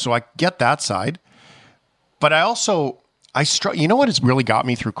you go. So I get that side. But you know what has really got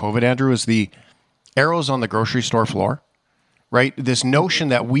me through COVID, Andrew, is the arrows on the grocery store floor, right? This notion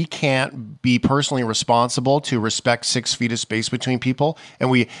that we can't be personally responsible to respect 6 feet of space between people.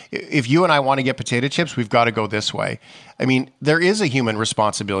 And if you and I want to get potato chips, we've got to go this way. I mean, there is a human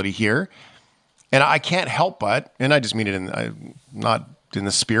responsibility here. And I can't help but, and I just mean it not in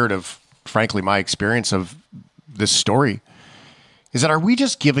the spirit of, frankly, my experience of this story, is that are we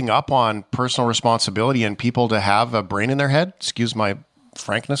just giving up on personal responsibility and people to have a brain in their head? Excuse my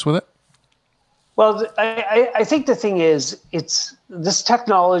frankness with it. Well, I think the thing is, it's this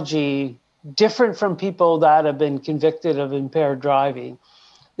technology, different from people that have been convicted of impaired driving.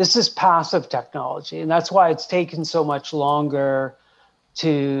 This is passive technology, and that's why it's taken so much longer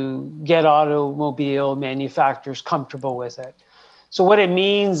to get automobile manufacturers comfortable with it. So what it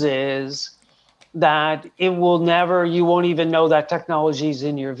means is that you won't even know that technology is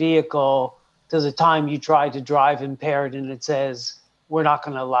in your vehicle to the time you try to drive impaired and it says, we're not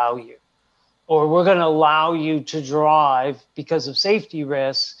going to allow you. Or we're going to allow you to drive because of safety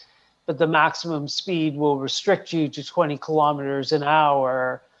risks, but the maximum speed will restrict you to 20 kilometers an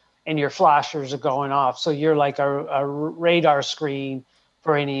hour and your flashers are going off. So you're like a radar screen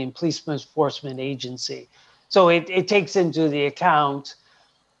for any police enforcement agency. So it takes into the account,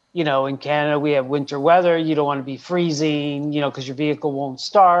 in Canada, we have winter weather. You don't want to be freezing, because your vehicle won't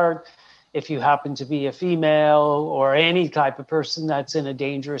start. If you happen to be a female or any type of person that's in a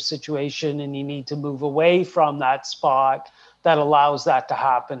dangerous situation and you need to move away from that spot, that allows that to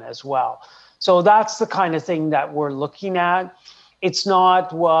happen as well. So that's the kind of thing that we're looking at. It's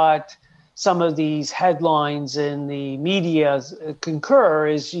not what some of these headlines in the media concur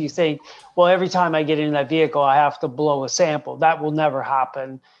is you think, well, every time I get in that vehicle, I have to blow a sample. That will never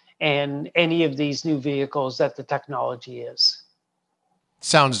happen in any of these new vehicles that the technology is.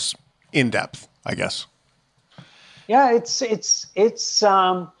 Sounds in depth, I guess. Yeah, it's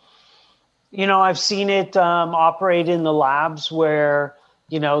I've seen it operate in the labs where,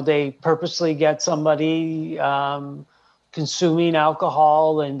 they purposely get somebody consuming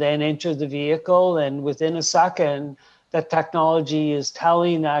alcohol and then enter the vehicle. And within a second, that technology is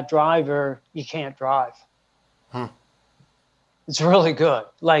telling that driver, you can't drive. It's really good.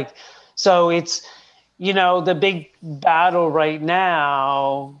 So it's, the big battle right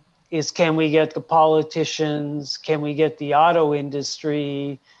now is, can we get the politicians? Can we get the auto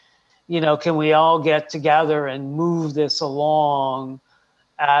industry? Can we all get together and move this along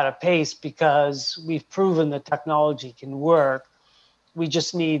at a pace? Because we've proven the technology can work. We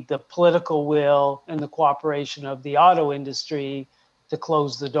just need the political will and the cooperation of the auto industry to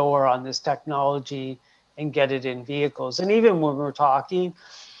close the door on this technology and get it in vehicles. And even when we're talking,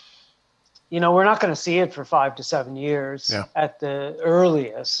 we're not going to see it for 5 to 7 years at the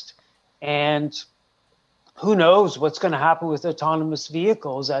earliest. And who knows what's going to happen with autonomous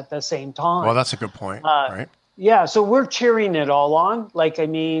vehicles at the same time. Well, that's a good point, right? Yeah, so we're cheering it all on.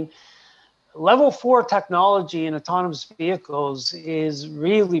 Level 4 technology in autonomous vehicles is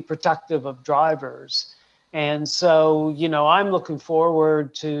really protective of drivers. And so, I'm looking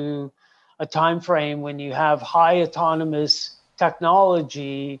forward to a time frame when you have high autonomous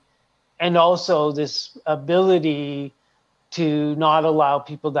technology and also this ability to not allow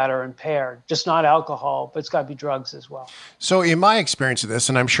people that are impaired, just not alcohol, but it's got to be drugs as well. So in my experience of this,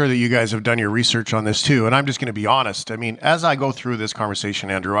 and I'm sure that you guys have done your research on this too, and I'm just going to be honest. I mean, as I go through this conversation,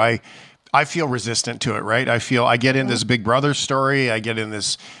 Andrew, I feel resistant to it, right? I get in this Big Brother story. I get in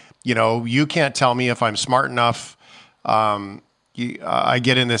this, you can't tell me if I'm smart enough. I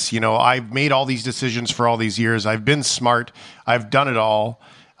get in this, I've made all these decisions for all these years. I've been smart. I've done it all.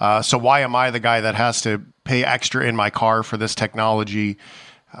 So why am I the guy that has to pay extra in my car for this technology?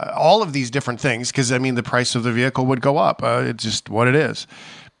 All of these different things, because the price of the vehicle would go up. It's just what it is.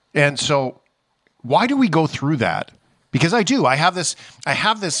 And so why do we go through that? Because I have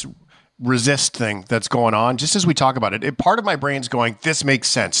this resist thing that's going on just as we talk about it. Part of my brain's going, this makes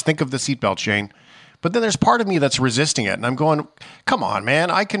sense. Think of the seatbelt, Shane. But then there's part of me that's resisting it. And I'm going, come on,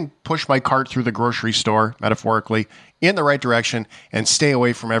 man. I can push my cart through the grocery store, metaphorically, in the right direction and stay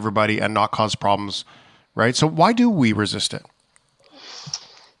away from everybody and not cause problems, right? So why do we resist it?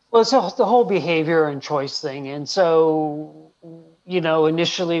 Well, it's the whole behavior and choice thing. And so,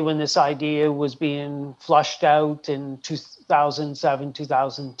 initially when this idea was being flushed out in 2007,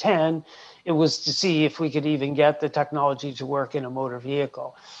 2010, it was to see if we could even get the technology to work in a motor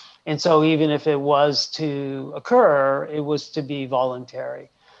vehicle. And so even if it was to occur, it was to be voluntary.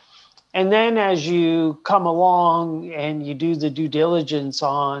 And then as you come along and you do the due diligence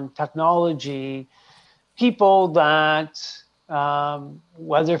on technology, people that,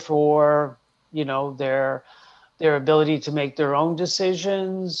 whether for, their ability to make their own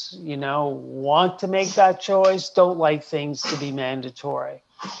decisions, want to make that choice, don't like things to be mandatory.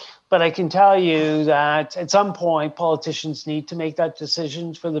 But I can tell you that at some point, politicians need to make that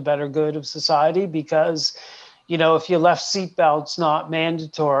decision for the better good of society because, if you left seatbelts not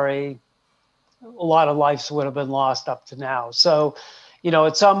mandatory, a lot of lives would have been lost up to now. So,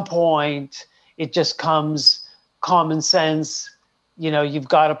 at some point, it just comes common sense. You've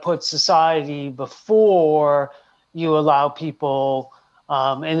got to put society before you allow people.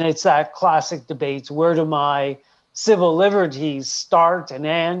 And it's that classic debate, where do my civil liberties start and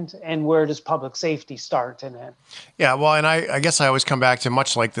end, and where does public safety start and end? Yeah, well, and I guess I always come back to,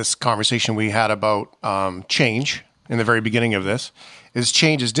 much like this conversation we had about change in the very beginning of this, is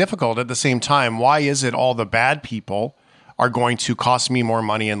change is difficult. At the same time, why is it all the bad people are going to cost me more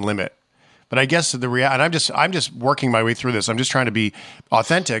money and limit? But I guess and I'm just working my way through this. I'm just trying to be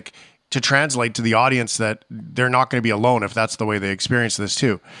authentic to translate to the audience that they're not going to be alone if that's the way they experience this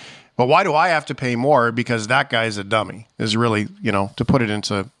too. But why do I have to pay more? Because that guy's a dummy, is really, to put it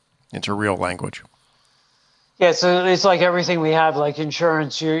into real language. Yeah, so it's like everything we have, like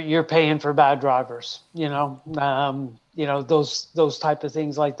insurance. You're paying for bad drivers, those type of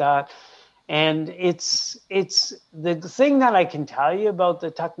things like that. And it's the thing that I can tell you about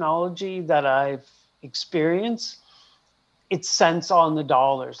the technology that I've experienced. It's cents on the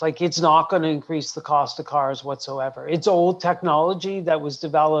dollars. Like, it's not going to increase the cost of cars whatsoever. It's old technology that was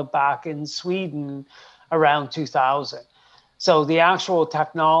developed back in Sweden around 2000. So the actual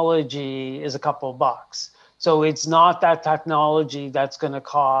technology is a couple of bucks. So it's not that technology that's going to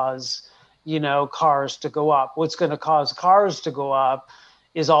cause, cars to go up. What's going to cause cars to go up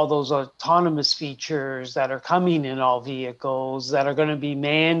is all those autonomous features that are coming in all vehicles that are going to be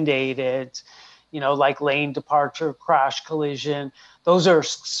mandated, like lane departure, crash collision. Those are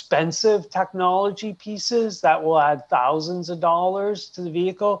expensive technology pieces that will add thousands of dollars to the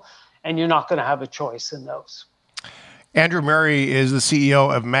vehicle, and you're not going to have a choice in those. Andrew Murray is the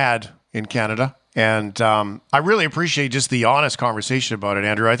CEO of MAD in Canada. And I really appreciate just the honest conversation about it,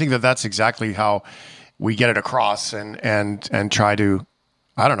 Andrew. I think that that's exactly how we get it across and try to,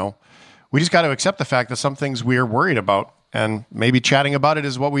 I don't know, we just got to accept the fact that some things we're worried about, and maybe chatting about it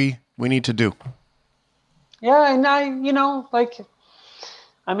is what we need to do. Yeah, and I'm an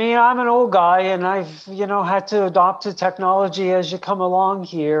old guy, and I've, had to adopt to technology as you come along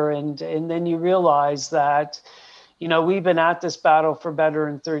here. And then you realize that, we've been at this battle for better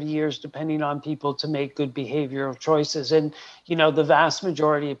than 30 years, depending on people, to make good behavioral choices. And, the vast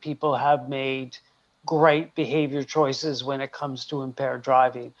majority of people have made great behavior choices when it comes to impaired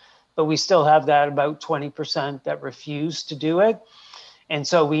driving. But we still have that about 20% that refuse to do it. And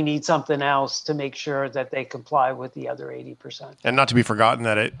so we need something else to make sure that they comply with the other 80%. And not to be forgotten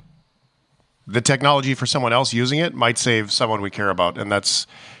that the technology for someone else using it might save someone we care about. And that's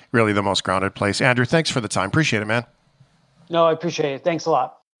really the most grounded place. Andrew, thanks for the time. Appreciate it, man. No, I appreciate it. Thanks a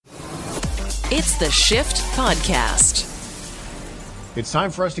lot. It's the Shift Podcast. It's time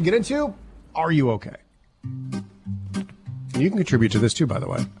for us to get into Are You Okay? And you can contribute to this too, by the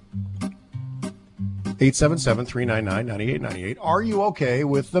way. 877-399-9898. Are you okay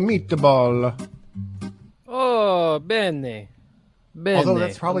with the meatball? Oh, bene. Although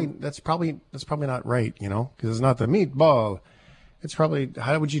that's probably not right, because it's not the meatball. It's probably,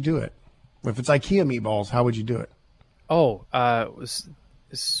 how would you do it? If it's IKEA meatballs, how would you do it? Oh,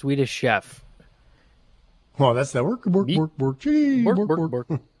 Swedish chef. Well, that's that work. Gee, work.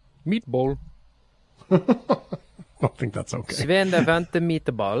 Meatball. I don't think that's okay. Sven vante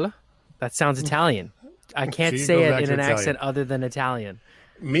meatball. That sounds Italian. I can't say it in an accent other than Italian.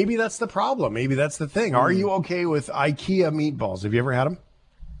 Maybe that's the problem. Maybe that's the thing. Are you okay with IKEA meatballs? Have you ever had them?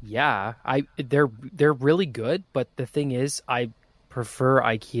 Yeah, they're really good, but the thing is, I prefer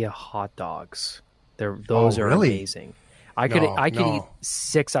IKEA hot dogs. Those are amazing. I could eat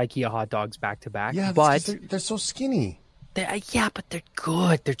 6 IKEA hot dogs back to back. Yeah, but they're so skinny. But they're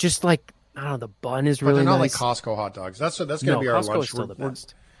good. They're just like, I don't know. The bun is really they're not nice. like Costco hot dogs. That's going to be our Costco lunch. Is still the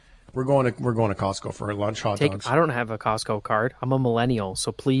best. We're going to Costco for lunch hot dogs. I don't have a Costco card. I'm a millennial,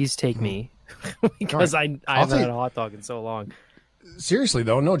 so please take me because I haven't had a hot dog in so long. Seriously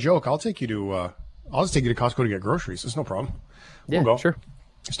though, no joke. I'll take you to. I'll just take you to Costco to get groceries. It's no problem. We'll go. Sure.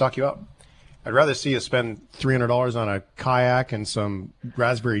 Stock you up. I'd rather see you spend $300 on a kayak and some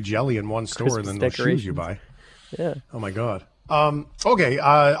raspberry jelly in one store than those shoes you buy. Yeah. Oh my God. Okay.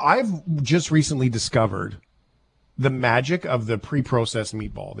 I've just recently discovered the magic of the pre-processed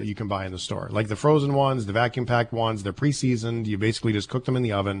meatball that you can buy in the store, like the frozen ones, the vacuum packed ones. They're pre-seasoned. You basically just cook them in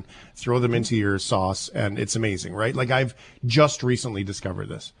the oven, throw them into your sauce, and it's amazing, right? Like, I've just recently discovered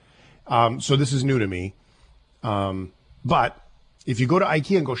this. So this is new to me. But if you go to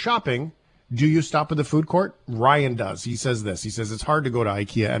IKEA and go shopping, do you stop at the food court? Ryan does. He says this. He says it's hard to go to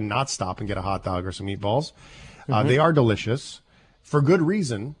IKEA and not stop and get a hot dog or some meatballs. They are delicious for good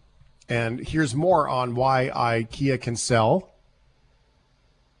reason. And here's more on why IKEA can sell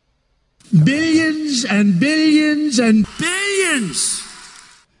billions and billions and billions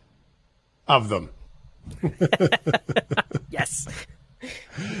of them. Yes.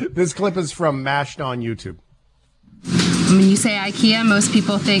 This clip is from Mashed on YouTube. When you say IKEA, most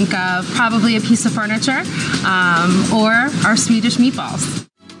people think of probably a piece of furniture or our Swedish meatballs.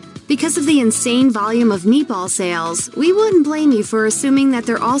 Because of the insane volume of meatball sales, we wouldn't blame you for assuming that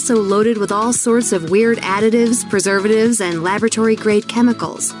they're also loaded with all sorts of weird additives, preservatives, and laboratory-grade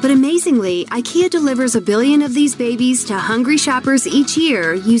chemicals. But amazingly, IKEA delivers 1 billion of these babies to hungry shoppers each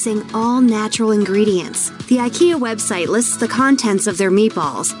year using all natural ingredients. The IKEA website lists the contents of their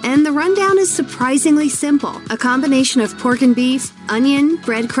meatballs, and the rundown is surprisingly simple. A combination of pork and beef, onion,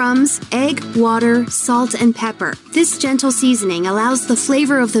 breadcrumbs, egg, water, salt, and pepper. This gentle seasoning allows the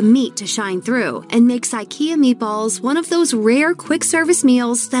flavor of the meat meat to shine through and makes IKEA meatballs one of those rare quick service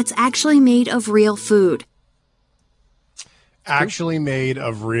meals that's actually made of real food. Actually made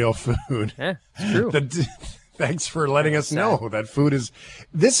of real food. Yeah, it's true. Thanks for letting us know that food is.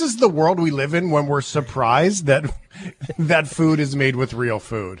 This is the world we live in when we're surprised that that food is made with real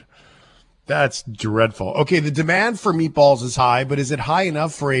food. That's dreadful. Okay, the demand for meatballs is high, but is it high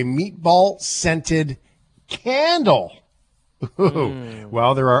enough for a meatball scented candle? Ooh.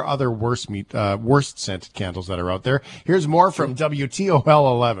 Well, there are other worse scented candles that are out there. Here's more from WTOL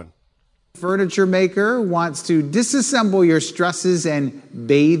 11. Furniture maker wants to disassemble your stresses and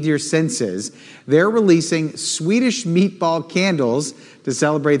bathe your senses. They're releasing Swedish meatball candles to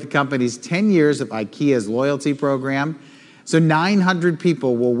celebrate the company's 10 years of IKEA's loyalty program. So 900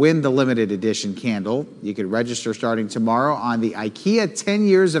 people will win the limited edition candle. You can register starting tomorrow on the IKEA 10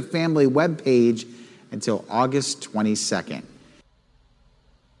 Years of Family webpage until August 22nd.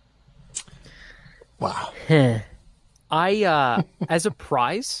 Wow. I, as a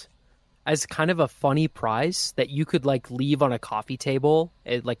prize, as kind of a funny prize that you could like leave on a coffee table,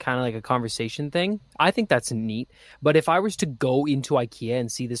 like kind of like a conversation thing, I think that's neat. But if I was to go into IKEA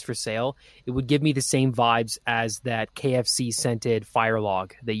and see this for sale, it would give me the same vibes as that KFC scented fire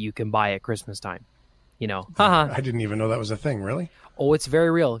log that you can buy at Christmas time. You know, I didn't even know that was a thing. Really? Oh, it's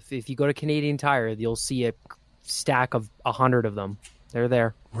very real. If you go to Canadian Tire, you'll see a stack of 100 of them. They're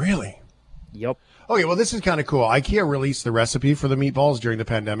there. Really? Yep. Okay, well, this is kind of cool. IKEA released the recipe for the meatballs during the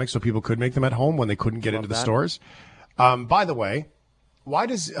pandemic so people could make them at home when they couldn't get into the stores. By the way, why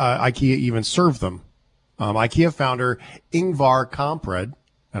does IKEA even serve them? IKEA founder Ingvar Kamprad,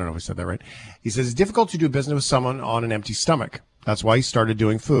 I don't know if I said that right, he says it's difficult to do business with someone on an empty stomach. That's why he started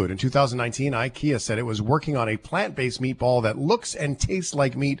doing food. In 2019, IKEA said it was working on a plant-based meatball that looks and tastes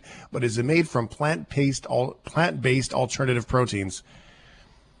like meat, but is made from plant-based alternative proteins.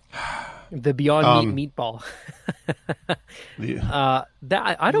 The Beyond Meat meatball.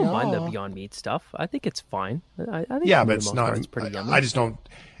 I don't mind the Beyond Meat stuff. I think it's fine. I think but it's not. It's pretty yummy. I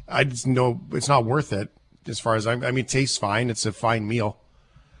just know it's not worth it. As far as I mean, it tastes fine. It's a fine meal,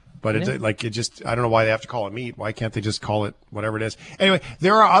 but I don't know why they have to call it meat. Why can't they just call it whatever it is? Anyway,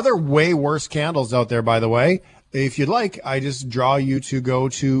 there are other way worse candles out there. By the way, if you'd like, I just draw you to go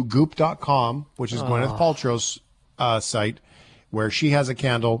to Goop.com, which is Gwyneth Paltrow's site, where she has a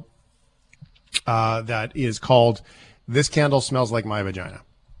candle. That is called "This Candle Smells Like My Vagina."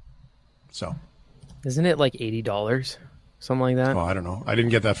 So, isn't it like $80, something like that? Oh, I don't know. I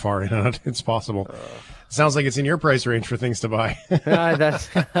didn't get that far in it. It's possible. Sounds like it's in your price range for things to buy.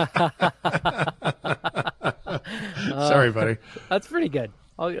 Sorry, buddy. That's pretty good.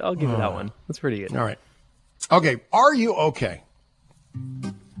 I'll give you that one. That's pretty good. All right. Okay. Are you okay?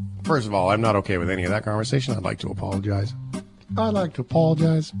 First of all, I'm not okay with any of that conversation. I'd like to apologize.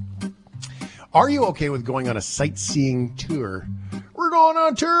 Are you okay with going on a sightseeing tour? We're going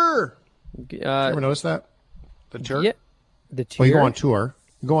on tour. You ever notice that? The tour? Yeah. The tour? Well, you go on tour.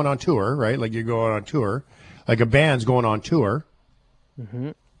 You're going on tour, right? Like you're going on tour. Like a band's going on tour. Mm-hmm.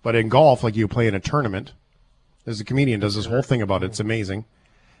 But in golf, like you play in a tournament. There's a comedian does this whole thing about it. It's amazing.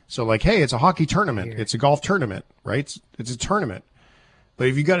 So like, hey, it's a hockey tournament. It's a golf tournament, right? It's a tournament. But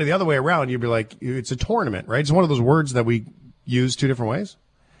if you got it the other way around, you'd be like, it's a tournament, right? It's one of those words that we use two different ways.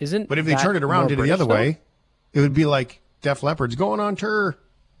 But if they turned it around, did it the other way, it would be like Def Leppard's going on tour.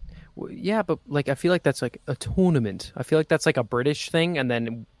 Well, yeah, but like I feel like that's like a tournament. I feel like that's like a British thing, and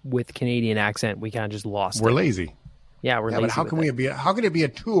then with Canadian accent, we kind of just lost. We're lazy. Yeah, we're lazy. But how can it be a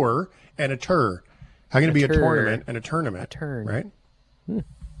tour and a tour? How can it be a tournament and a tournament? A turn, right?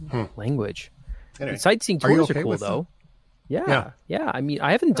 Language. Anyway, sightseeing tours are cool though. Yeah. I mean,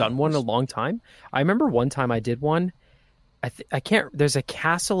 I haven't done one in a long time. I remember one time I did one. I can't. There's a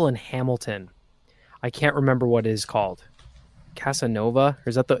castle in Hamilton. I can't remember what it is called. Casanova, or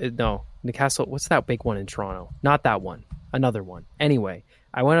is that the castle? What's that big one in Toronto? Not that one. Another one. Anyway,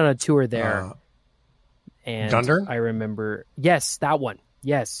 I went on a tour there, and Dundurn? I remember. Yes, that one.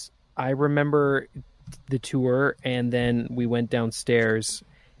 Yes, I remember the tour, and then we went downstairs,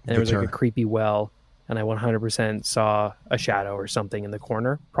 and there was like a creepy well, and I 100% saw a shadow or something in the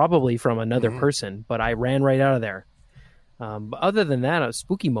corner, probably from another person, but I ran right out of there. But other than that,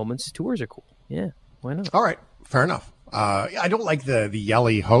 spooky moments, tours are cool. Yeah, why not? All right, fair enough. I don't like the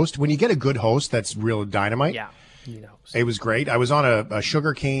yelly host. When you get a good host that's real dynamite, it was great. I was on a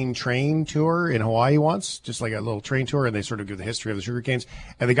sugarcane train tour in Hawaii once, just like a little train tour, and they sort of give the history of the sugar canes.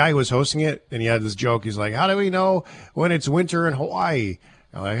 And the guy who was hosting it, and he had this joke. He's like, how do we know when it's winter in Hawaii?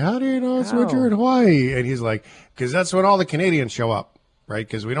 I'm like, how do you know it's winter in Hawaii? And he's like, because that's when all the Canadians show up, right?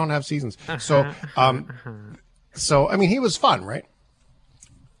 Because we don't have seasons. So, I mean, he was fun, right?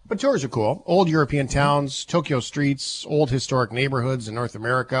 But tours are cool. Old European towns, Tokyo streets, old historic neighborhoods in North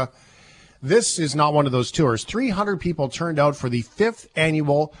America. This is not one of those tours. 300 people turned out for the 5th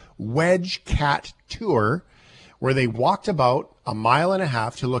annual Wedge Cat Tour, where they walked about 1.5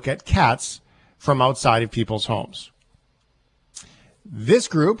 miles to look at cats from outside of people's homes. This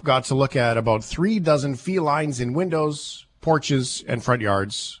group got to look at about 3 dozen felines in windows, porches, and front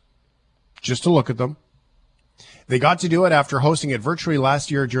yards, just to look at them. They got to do it after hosting it virtually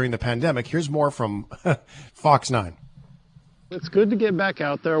last year during the pandemic. Here's more from Fox 9. It's good to get back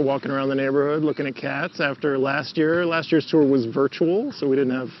out there, walking around the neighborhood, looking at cats after last year. Last year's tour was virtual, so we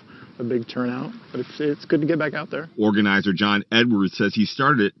didn't have a big turnout, but it's good to get back out there. Organizer John Edwards says he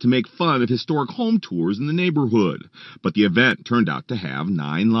started it to make fun of historic home tours in the neighborhood, but the event turned out to have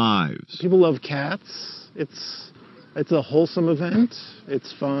 9 lives. People love cats. It's a wholesome event.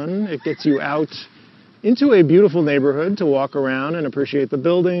 It's fun. It gets you out into a beautiful neighborhood to walk around and appreciate the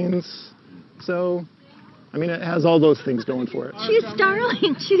buildings. So, I mean, it has all those things going for it. She's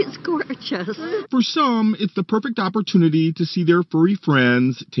darling. She's gorgeous. For some, it's the perfect opportunity to see their furry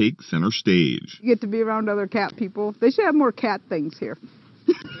friends take center stage. You get to be around other cat people. They should have more cat things here.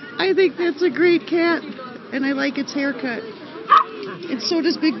 I think that's a great cat, and I like its haircut. And so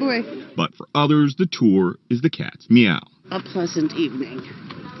does Big Boy. But for others, the tour is the cat's meow. A pleasant evening.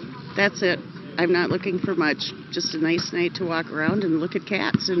 That's it. I'm not looking for much. Just a nice night to walk around and look at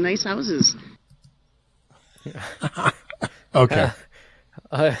cats in nice houses. Okay.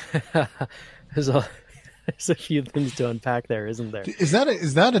 There's a few things to unpack there, isn't there? Is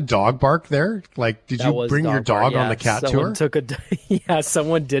that a dog bark there? Like, did you bring your dog on the cat tour?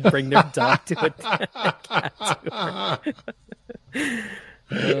 Someone did bring their dog to a cat tour.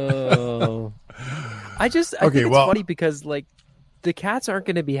 Oh. I think it's funny because, like, the cats aren't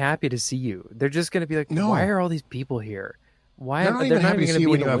going to be happy to see you. They're just going to be like, why are all these people here? Why they're not even happy to see you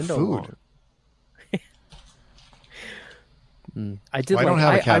when you have food. I did. I don't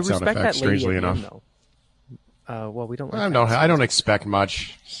have a cat sound respect effect, that lady strangely enough. Well, we don't. I don't expect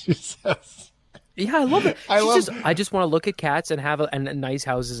much. Yeah, I love it. I just want to look at cats and have nice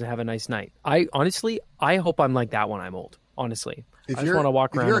houses and have a nice night. I hope I'm like that when I'm old. Honestly, I just want to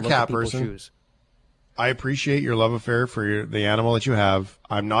walk around and look at people's shoes. I appreciate your love affair for the animal that you have.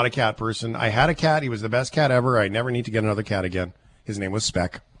 I'm not a cat person. I had a cat. He was the best cat ever. I never need to get another cat again. His name was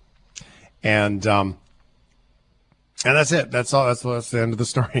Speck. And that's it. That's all. That's the end of the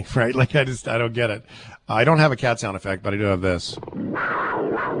story, right? Like, I don't get it. I don't have a cat sound effect, but I do have this.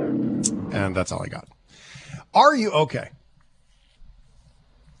 And that's all I got. Are you okay?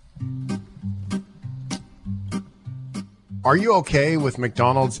 Are you okay with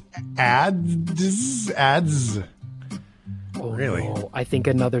McDonald's ads? Oh, really? No. I think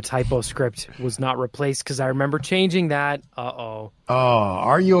another typo script was not replaced because I remember changing that. Uh-oh.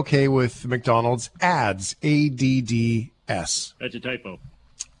 Are you okay with McDonald's ads? ADDS. That's a typo.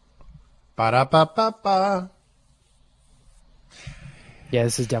 Ba-da-ba-ba-ba. Yeah,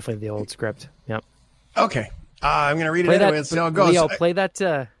 this is definitely the old script. Yep. Okay. I'm going to read it anyway. Let's see how it goes.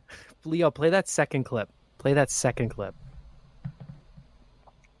 Leo, play that second clip. Play that second clip.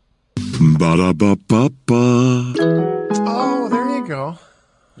 Ba-da-ba-ba-ba. Oh, there you go.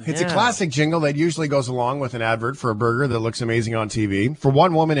 It's a classic jingle that usually goes along with an advert for a burger that looks amazing on TV. For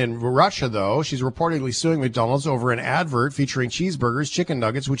one woman in Russia, though, she's reportedly suing McDonald's over an advert featuring cheeseburgers, chicken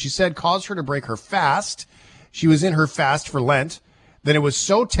nuggets, which she said caused her to break her fast. She was in her fast for Lent. Then it was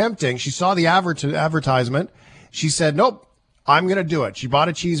so tempting. She saw the advertisement. She said, nope, I'm going to do it. She bought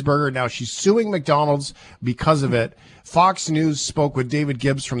a cheeseburger. Now she's suing McDonald's because of it. Fox News spoke with David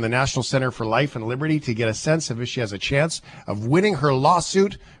Gibbs from the National Center for Life and Liberty to get a sense of if she has a chance of winning her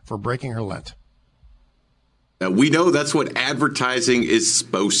lawsuit for breaking her Lent. We know that's what advertising is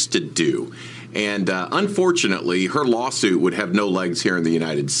supposed to do. And unfortunately, her lawsuit would have no legs here in the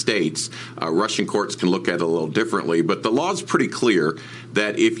United States. Russian courts can look at it a little differently, but the law is pretty clear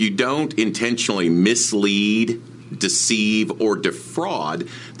that if you don't intentionally mislead, deceive, or defraud,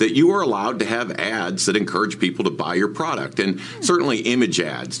 that you are allowed to have ads that encourage people to buy your product. And certainly image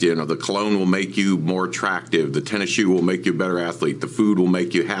ads, you know, the cologne will make you more attractive, the tennis shoe will make you a better athlete, the food will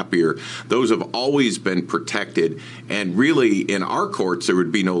make you happier. Those have always been protected. And really, in our courts, there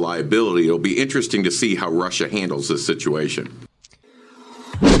would be no liability. It'll be interesting to see how Russia handles this situation.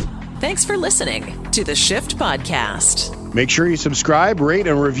 Thanks for listening to the Shift Podcast. Make sure you subscribe, rate,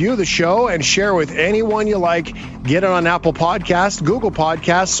 and review the show and share with anyone you like. Get it on Apple Podcasts, Google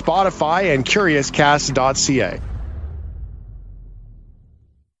Podcasts, Spotify, and CuriousCast.ca.